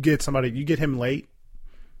 you get him late.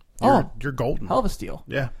 You're golden. Hell of a steal.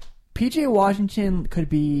 Yeah. PJ Washington could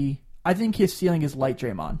be. I think his ceiling is light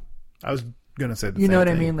Draymond. I was gonna say the You same know what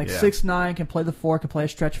thing. I mean? Like Yeah. 6'9", can play the 4, can play a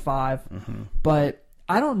stretch 5. But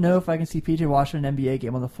I don't know if I can see PJ Washington in an NBA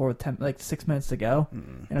game on the floor with 6 minutes to go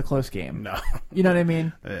in a close game. No. You know what I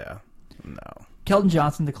mean? Yeah. No. Keldon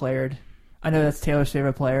Johnson declared. I know that's Taylor's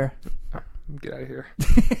favorite player. Get out of here.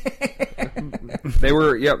 They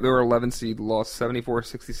were 11 seed, lost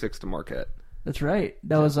 74-66 to Marquette. That's right.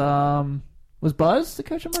 That was Buzz the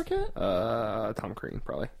coach of Marquette? Tom Crean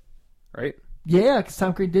probably, right? Yeah, because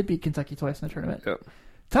Tom Crean did beat Kentucky twice in the tournament. Yep.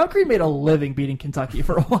 Tom Crean made a living beating Kentucky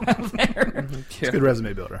for a while there. It's a good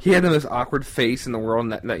resume builder. He had the most awkward face in the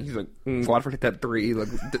world, and that he's like, Watford hit that 3, like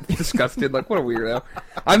disgusted, like what a weirdo.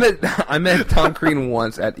 I met Tom Crean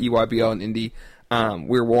once at EYBL in Indy.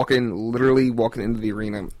 We were literally walking into the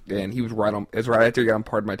arena, and he was right after he got on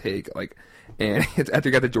Pardon My Take, like. And it's after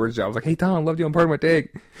he got the Georgia job, I was like, "Hey Tom, loved you on Pardon My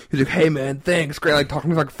Take." He's like, "Hey man, thanks, great." Like talking to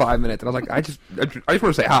me for like 5 minutes, and I was like, "I just want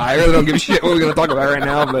to say hi. I really don't give a shit what we're gonna talk about right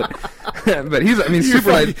now." But he's, I mean,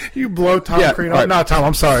 super nice. You blow Tom Crean off. Right. No, Tom,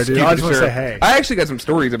 I'm sorry, dude. I just want to Sure. say hey. I actually got some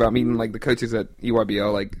stories about meeting like the coaches at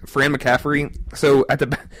EYBL, like Fran McCaffrey. So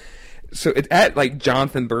it's at like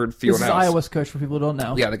Jonathan Byrd This is Fieldhouse. Iowa's coach for people who don't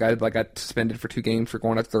know. Yeah, the guy that got suspended for 2 games for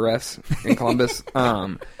going up to the refs in Columbus.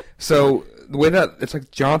 So the way that it's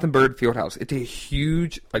like Jonathan Byrd Fieldhouse, it's a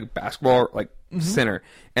huge like basketball center,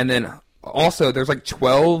 and then also there's like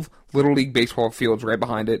 12 little league baseball fields right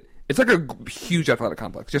behind it. It's like a huge athletic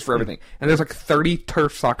complex just for everything, and there's like 30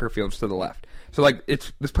 turf soccer fields to the left. So like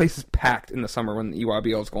this place is packed in the summer when the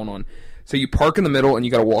EYBL is going on. So you park in the middle and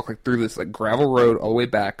you got to walk like through this like gravel road all the way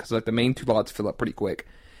back because like the main 2 lots fill up pretty quick.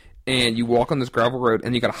 And you walk on this gravel road,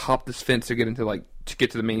 and you got to hop this fence to get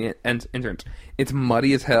to the main entrance. It's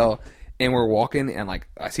muddy as hell, and we're walking, and like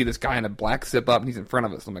I see this guy in a black zip up, and he's in front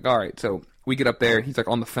of us. I'm like, all right, so we get up there. He's like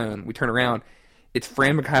on the phone. We turn around. It's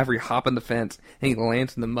Fran McCaffrey hopping the fence, and he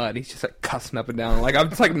lands in the mud. He's just like cussing up and down. Like I'm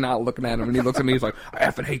just like not looking at him, and he looks at me. He's like, I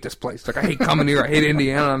effing hate this place. Like I hate coming here. I hate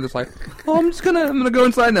Indiana. And I'm just like, oh, I'm gonna go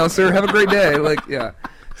inside now, sir. Have a great day. Like yeah.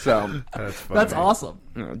 So That's awesome.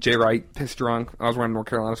 Jay Wright, pissed drunk. I was wearing a North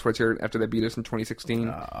Carolina sweatshirt after they beat us in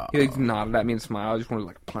 2016. He like, nodded at me and smiled. I just wanted to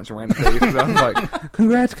like punch him right in the face. And I was like,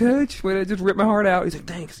 "Congrats, coach!" Wait, I just ripped my heart out. He's like,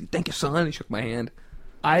 "Thanks, thank you, son." He shook my hand.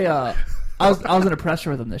 I was in a presser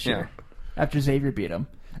with him this year after Xavier beat him,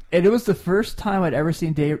 and it was the first time I'd ever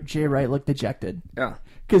seen Jay Wright look dejected. Yeah,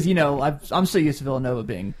 because I'm so used to Villanova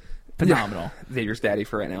being phenomenal. Yeah. Xavier's daddy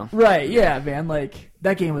for right now. Right? Yeah, man. Like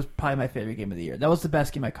that game was probably my favorite game of the year. That was the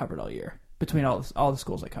best game I covered all year between all the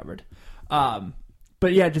schools I covered.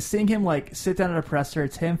 But yeah, just seeing him like sit down at a presser.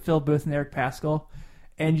 It's him, Phil Booth, and Eric Paschal,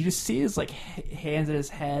 and you just see his like hands at his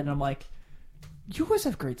head, and I'm like, you always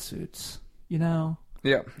have great suits, you know?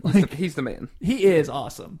 Yeah, he's the man. He is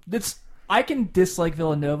awesome. I can dislike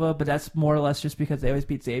Villanova, but that's more or less just because they always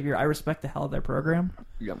beat Xavier. I respect the hell of their program,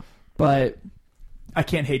 Yeah, but I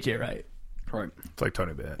can't hate Jay Wright. right. It's like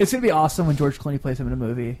Tony Bennett. It's gonna be awesome when George Clooney plays him in a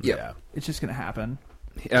movie. Yeah. It's just gonna happen.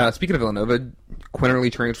 Speaking of Villanova,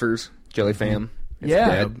 Quinterly transfers. Jelly Fam is Yeah.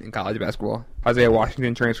 dead in college basketball. Isaiah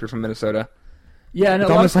Washington transfers from Minnesota. Yeah, no,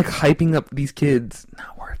 It's almost like hyping up these kids.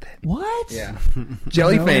 Not worth it. what? Yeah.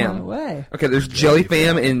 Jelly No Fam. way. Okay, there's Jelly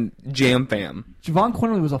Fam and Jam Fam. Javon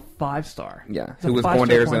Quinterly was a 5-star. Yeah, He's a who was 5-star born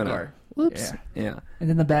to point Arizona. guard. Whoops. Yeah. Yeah. And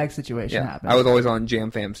then the bag situation Yeah. happened. I was always on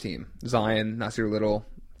Jam Fam's team. Zion, Nasir Little,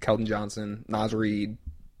 Keldon Johnson, Naz Reid,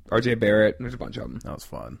 RJ Barrett. There's a bunch of them. That was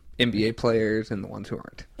fun. NBA players and the ones who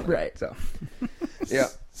aren't. right. So, yeah.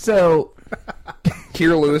 So,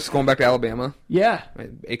 Kira Lewis going back to Alabama. yeah.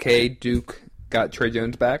 A.K.A. Duke got Trey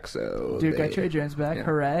Jones back. So Duke got Trey Jones back. yeah.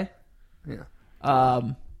 Hooray. Yeah.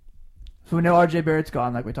 So we know RJ Barrett's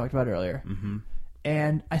gone, like we talked about earlier. Mm-hmm.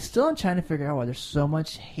 And I still am trying to figure out why there's so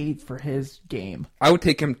much hate for his game. I would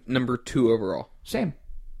take him number 2 overall. Same.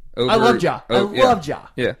 Over, I love Ja. I love Ja.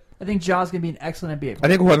 Yeah. I think Ja's going to be an excellent NBA player. I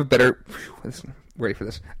think we'll have a better. Ready for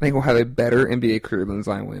this? I think we'll have a better NBA career than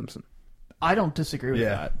Zion Williamson. I don't disagree with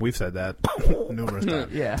Yeah, that. we've said that numerous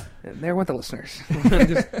times. Yeah. And there went the listeners.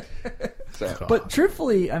 So. But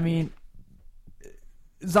truthfully, I mean,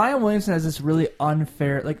 Zion Williamson has this really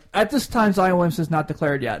unfair... Like, at this time, Zion Williamson is not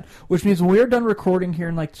declared yet, which means when we're done recording here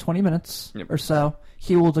in, like, 20 minutes Yep. or so,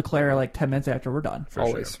 he will declare, like, 10 minutes after we're done.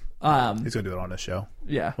 Always. He's going to do it on this show.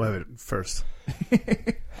 Yeah. We'll have it first.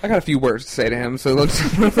 I got a few words to say to him, so let's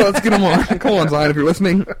get him on. Come on, Zion, if you're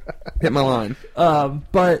listening, hit my line.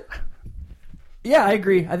 But, yeah, I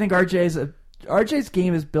agree. I think RJ's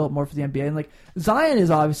game is built more for the NBA, and like Zion is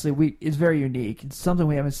obviously is very unique. It's something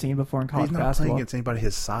we haven't seen before in college He's not basketball. playing against anybody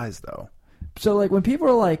his size, though. So like when people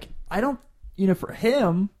are like, I don't, for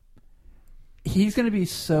him, he's going to be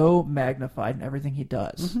so magnified in everything he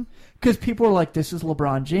does because people are like, this is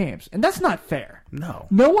LeBron James, and that's not fair. No.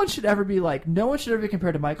 No one should ever be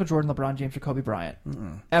compared to Michael Jordan, LeBron James, or Kobe Bryant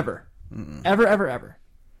ever, ever.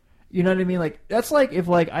 You know what I mean? Like that's like if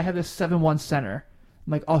like I have this 7'1" center.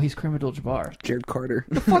 I'm like, oh, he's Kareem Abdul-Jabbar. Jared Carter.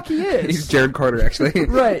 The fuck he is. He's Jared Carter, actually.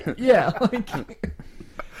 Right, yeah. Like,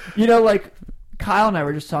 like, Kyle and I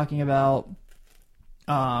were just talking about,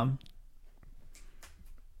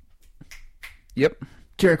 Yep.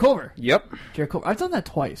 Jared Culver. Yep. Jared Culver. I've done that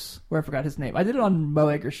twice, where I forgot his name. I did it on Mo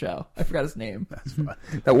Egger's show. I forgot his name.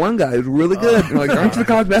 That one guy is really good. You're like, aren't you the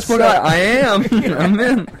college basketball guy? I am. I'm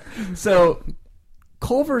in. So,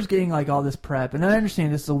 Culver's getting, like, all this prep, and I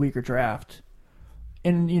understand this is a weaker draft.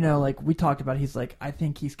 And, like, we talked about, he's like, I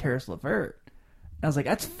think he's Karis LeVert. And I was like,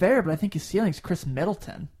 that's fair, but I think his ceiling's Chris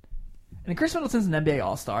Middleton. And Chris Middleton's an NBA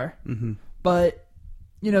All-Star. Mm-hmm. But,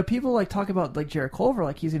 people, like, talk about, like, Jared Culver,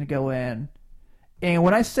 like, he's going to go in. And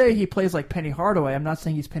when I say he plays like Penny Hardaway, I'm not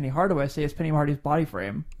saying he's Penny Hardaway. I say it's Penny Hardaway's body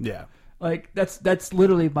frame. Yeah. Like, that's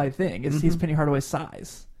literally my thing. He's Penny Hardaway's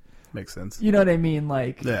size. Makes sense. You know what I mean?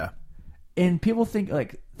 Like, Yeah. And people think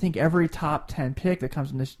every top 10 pick that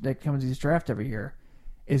comes in these draft every year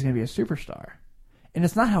is going to be a superstar, and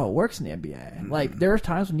it's not how it works in the NBA. Like there are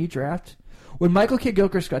times when you draft, when Michael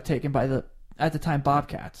Kidd-Gilchrist got taken by at the time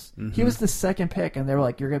Bobcats, he was the second pick, and they were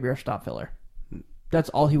like, "You're going to be our stop filler." That's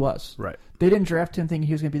all he was. Right. They didn't draft him thinking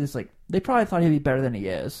he was going to be this like. They probably thought he'd be better than he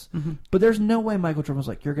is, but there's no way Michael Jordan was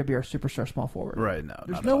like, "You're going to be our superstar small forward." Right. No.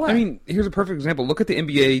 There's not no at all. way. I mean, here's a perfect example. Look at the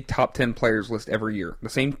NBA top 10 players list every year. The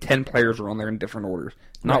same 10 players are on there in different orders.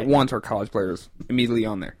 Not Right. once are college players immediately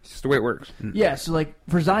on there. It's just the way it works. Yeah. So like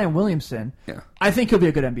for Zion Williamson, Yeah. I think he'll be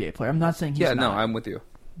a good NBA player. I'm not saying he's Yeah, not. no, I'm with you.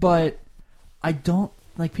 But I don't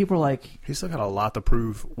like people are like He's still got a lot to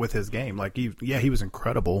prove with his game. Like, he was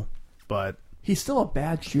incredible, but he's still a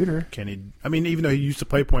bad shooter. can he? I mean, even though he used to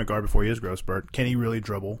play point guard before his growth spurt, can he really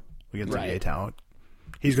dribble against Right. NBA talent?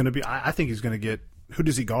 He's going to be. I think he's going to get. Who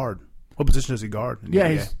does he guard? What position does he guard? In the Yeah,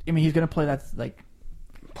 NBA? he's going to play that like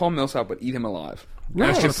Paul Millsap would eat him alive. Right.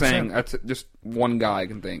 That's just 100%. saying. That's just one guy I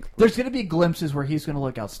can think. there's going to be glimpses where he's going to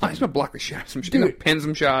look Oh, outstanding. he's gonna block the shot. He's Dude. gonna pin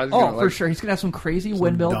some shots. He's Oh, gonna, for like- sure. He's going to have some crazy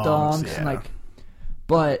windmill dunks, dunks yeah. and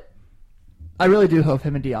but I really do hope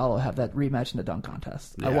him and Diallo have that rematch in the dunk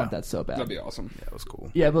contest. I Yeah. want that so bad. That'd be awesome. Yeah, that was cool.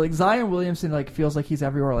 Yeah, but like Zion Williamson like feels like he's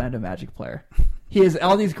every Orlando Magic player. He has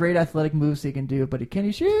all these great athletic moves he can do, but can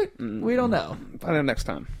he shoot? We don't know. Find out next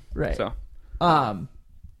time. Right. So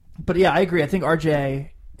But yeah, I agree. I think RJ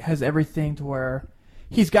has everything to where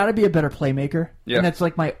he's got to be a better playmaker. Yeah. And that's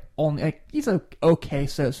like my only. Like, he's a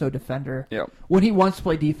so defender. Yeah. When he wants to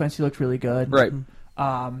play defense, he looks really good. right.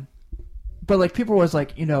 But like people were always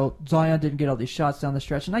like, Zion didn't get all these shots down the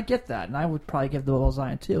stretch, and I get that, and I would probably give the ball to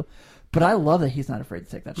Zion too. But I love that he's not afraid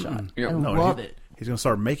to take that shot. Yeah. I love it. He's going to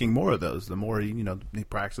start making more of those. The more he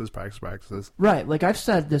practices. Right. Like I've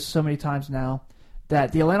said this so many times now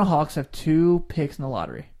that the Atlanta Hawks have 2 picks in the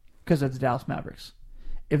lottery because of the Dallas Mavericks.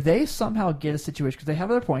 If they somehow get a situation, because they have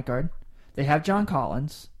their point guard, they have John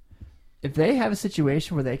Collins. If they have a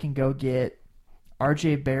situation where they can go get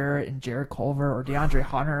R.J. Barrett and Jared Culver or DeAndre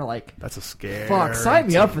Hunter, like that's a scare. Fuck, sign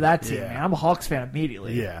me up for that team, Yeah. man. I'm a Hawks fan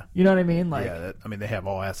immediately. Yeah. You know what I mean? Like, Yeah, they have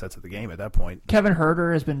all assets of the game at that point. Kevin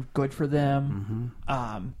Huerter has been good for them.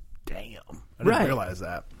 Damn. I didn't Right. realize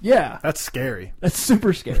that. Yeah. That's scary. That's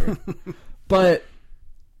super scary. But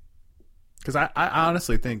Because I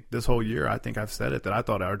honestly think this whole year, I think I've said it, that I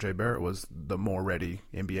thought R.J. Barrett was the more ready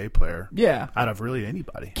NBA player yeah, out of really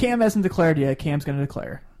anybody. Cam hasn't declared yet. Cam's going to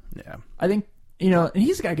declare. Yeah. I think, and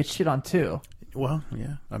he's a guy who gets shit on too. Well,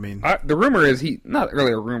 yeah. I mean, The rumor is not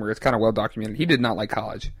really a rumor. It's kind of well documented. He did not like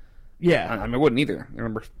college. Yeah. I wouldn't either. You're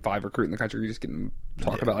number 5 recruit in the country. You're just getting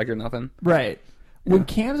talked about like you're nothing. Right. When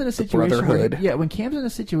Cam's in a situation brotherhood. when Cam's in a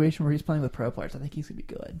situation where he's playing with pro players, I think he's gonna be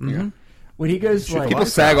good. Yeah. When he goes like People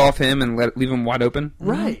sag off him and leave him wide open.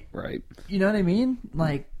 right, Right. you know what I mean?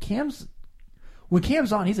 Like when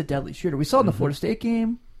Cam's on, he's a deadly shooter. We saw it in the Florida State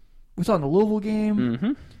game. We saw it in the Louisville game.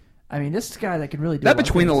 Mm-hmm. I mean, this is a guy that can really do That a lot of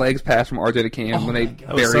between the things. legs pass from RJ to Cam when they my God.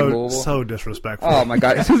 that was buried Louisville. so disrespectful. Oh my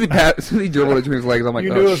god! As soon as he dribbled between his legs, I'm like,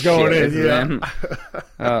 You oh, knew it was going shit, in, this is yeah. in.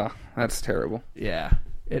 Oh, that's terrible. Yeah,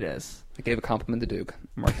 it is. I gave a compliment to Duke.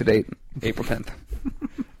 Mark the date, April 10th.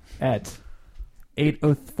 At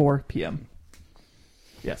 8:04 p.m.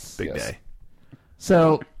 Yes. Big Yes. day.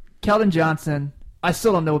 So, Keldon Johnson, I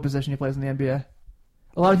still don't know what position he plays in the NBA.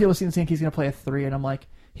 A lot of people seem to think he's going to play a 3, and I'm like,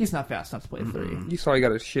 he's not fast enough to play a 3. You saw he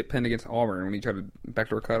got a shit pinned against Auburn when he tried to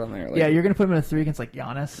backdoor cut on there. Like, Yeah, you're going to put him in a 3 against like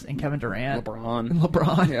Giannis and Kevin Durant LeBron. and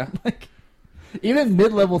LeBron. Yeah. Like, even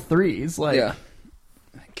mid-level 3s. Like, Yeah.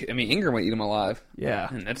 I mean, Ingram might eat him alive. Yeah.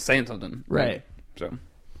 And that's saying something. Right. So,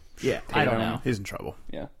 Yeah, I don't know. He's in trouble.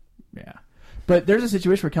 yeah. Yeah. But there's a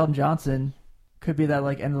situation where Keldon Johnson could be that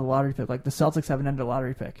like end of the lottery pick. Like the Celtics have an end of the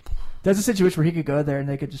lottery pick. There's a situation where he could go there and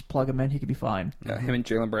they could just plug him in. He could be fine. Yeah, him and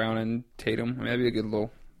Jaylen Brown and Tatum. I mean, that'd be a good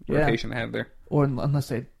little Yeah. rotation to have there. Or unless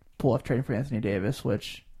they pull off trading for Anthony Davis,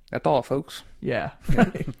 which, That's all, folks. yeah.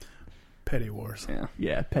 Petty wars. Yeah.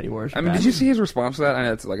 Yeah, Petty Wars. I mean, did you see his response to that? I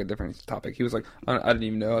know it's like a different topic. He was like, I didn't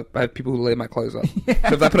even know. I have people who lay my clothes up.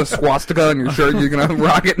 So if I put a swastika on your shirt, you're going to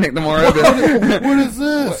rock it Nick tomorrow. Then, What is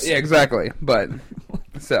this? yeah, exactly. But,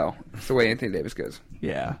 so, it's the way Anthony Davis goes.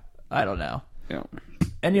 Yeah, I don't know. Yeah.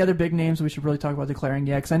 Any other big names we should really talk about declaring?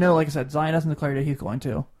 Yeah, because I know, like I said, Zion hasn't declared it. He's going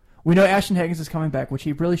to. We know Ashton Higgins is coming back, which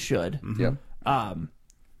he really should. Yep. Um,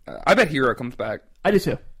 I bet Hero comes back. I do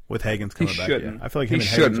too. With Higgins He coming back, shouldn't. yeah. I feel like he him and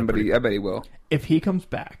Higgins shouldn't, are but pretty- I bet he will. If he comes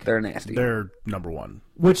back, They're nasty. they're number one.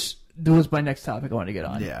 which was my next topic I wanted to get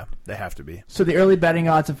on. Yeah, they have to be. So the early betting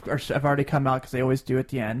odds have already come out because they always do at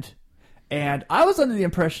the end. And I was under the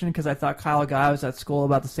impression, because I thought Kyle Guy was at school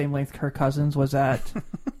about the same length Kirk Cousins was at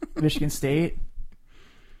Michigan State.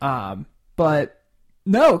 But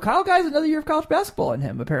no, Kyle Guy has another year of college basketball in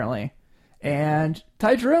him, apparently. And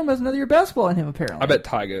Ty Jerome has another year of basketball in him, apparently. I bet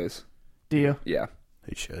Ty goes. Do you? Yeah.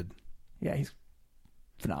 He should. Yeah, he's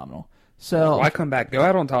phenomenal. So, Why come back? Go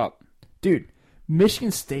out on top. dude,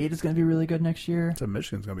 Michigan State is going to be really good next year. So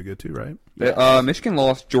Michigan's going to be good too, right? Michigan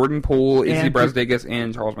lost Jordan Poole, Izzy And- Brazdeikis,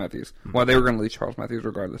 and Charles Matthews. Well, they were going to lose Charles Matthews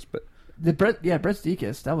regardless, but Brett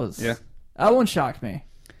Deakis, that was... Yeah. That one shocked me.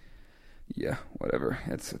 yeah, whatever.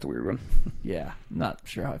 It's a weird one. Yeah, I'm not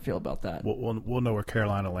sure how I feel about that. We'll know where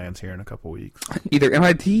Carolina lands here in a couple weeks. Either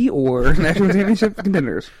MIT or national championship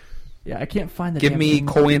contenders. Yeah, I can't find the Give damn me thing.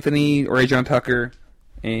 Cole Anthony, Ray John Tucker,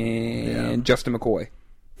 and Justin McCoy.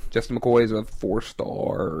 Justin McCoy is a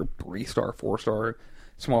 4-star, 3-star, 4-star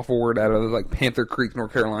small forward out of like Panther Creek,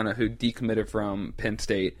 North Carolina, who decommitted from Penn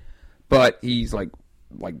State, but he's like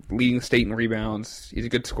leading the state in rebounds. He's a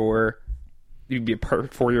good scorer. He'd be a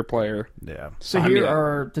perfect 4-year player. Yeah. So Sign me here up.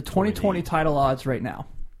 are the 2020 title odds right now.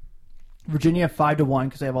 Virginia 5-1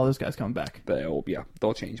 because they have all those guys coming back. They'll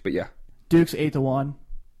change, but yeah. Duke's 8-1.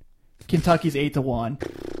 Kentucky's 8-1.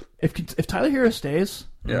 If Tyler Hero stays,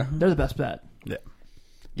 Yeah. they're the best bet. Yeah.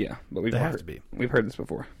 Yeah, but we've They have heard, to be. We've heard this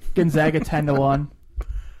before. Gonzaga 10-1.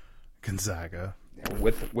 Gonzaga.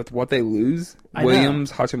 With what they lose, I know.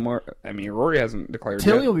 Williams, Hachimura. I mean, Rory hasn't declared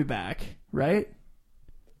Tilly yet. will be back, right?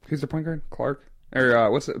 Who's the point guard? Clark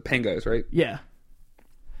or what's it? Pangos, right? Yeah.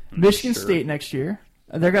 Michigan sure. State next year.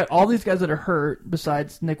 They got all these guys that are hurt.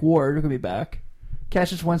 Besides Nick Ward, who could be back.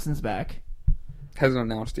 Cassius Winston's back. Hasn't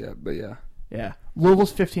announced yet, but yeah. Yeah.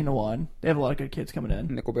 Louisville's 15-1. They have a lot of good kids coming in.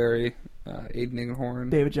 Nickelberry, Aiden Ingenhorn,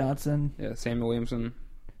 David Johnson. yeah, Samuel Williamson,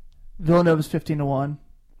 Villanova's 15-1.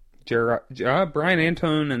 Brian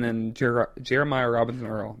Antone, and then Jeremiah Robinson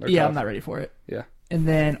Earl. They're Yeah, tough. I'm not ready for it. Yeah. And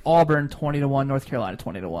then Auburn 20-1. North Carolina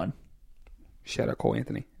 20-1. Shout out Cole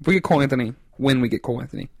Anthony. If we get Cole Anthony, when we get Cole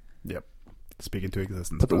Anthony, Yep. Speaking to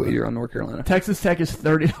existence. put the brother. wager on North Carolina. Texas Tech is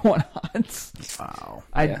 30-1 odds. Wow.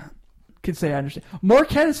 I Yeah. could say I understand.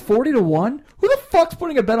 Marquette is 40-1. Who the fuck's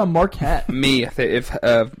putting a bet on Marquette? Me,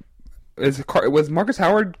 was Marcus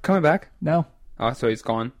Howard coming back? No. Oh, so he's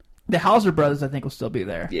gone. The Hauser brothers, I think, will still be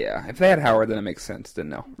there. Yeah, if they had Howard, then it makes sense. Then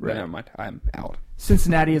no, Right. then never mind. I'm out.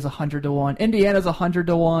 Cincinnati is 100-1. Indiana's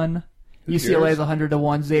 100-1. Who's UCLA yours? is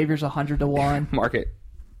 100-1. Xavier's 100-1. Market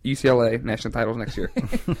UCLA national titles next year.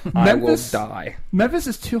 I will Memphis? die. Memphis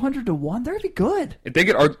is 200-1. They're gonna be good. If they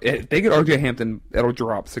get RJ Hampton, it'll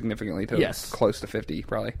drop significantly to Yes. close to 50.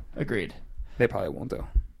 Probably Agreed. they probably won't though.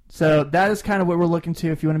 So that is kind of what we're looking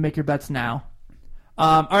to if you want to make your bets now.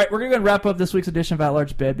 All right, we're going to go and wrap up this week's edition of At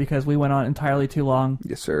Large Bid because we went on entirely too long,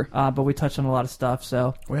 Yes, sir. but we touched on a lot of stuff.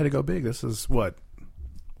 So, We had to go big. This is what?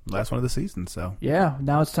 Last one of the season, so. yeah,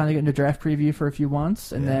 now it's time to get into draft preview for a few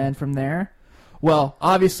months. And Yeah. then from there, well,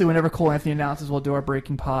 obviously, whenever Cole Anthony announces, we'll do our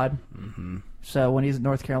breaking pod. Mm-hmm. So when he's in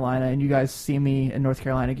North Carolina and you guys see me in North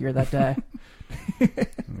Carolina gear that day. We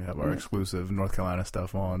have our exclusive North Carolina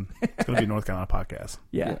stuff on. It's going to be North Carolina podcast.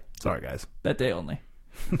 Yeah, Sorry, guys. that day only.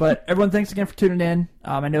 But everyone, thanks again for tuning in.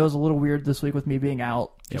 I know it was a little weird this week with me being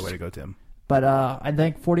out. Yeah, way to go, Tim. But I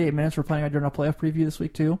think 48 minutes we're planning on doing a playoff preview this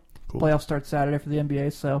week too. Cool. Playoffs start Saturday for the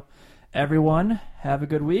NBA. So everyone, have a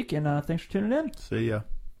good week, and thanks for tuning in. See ya.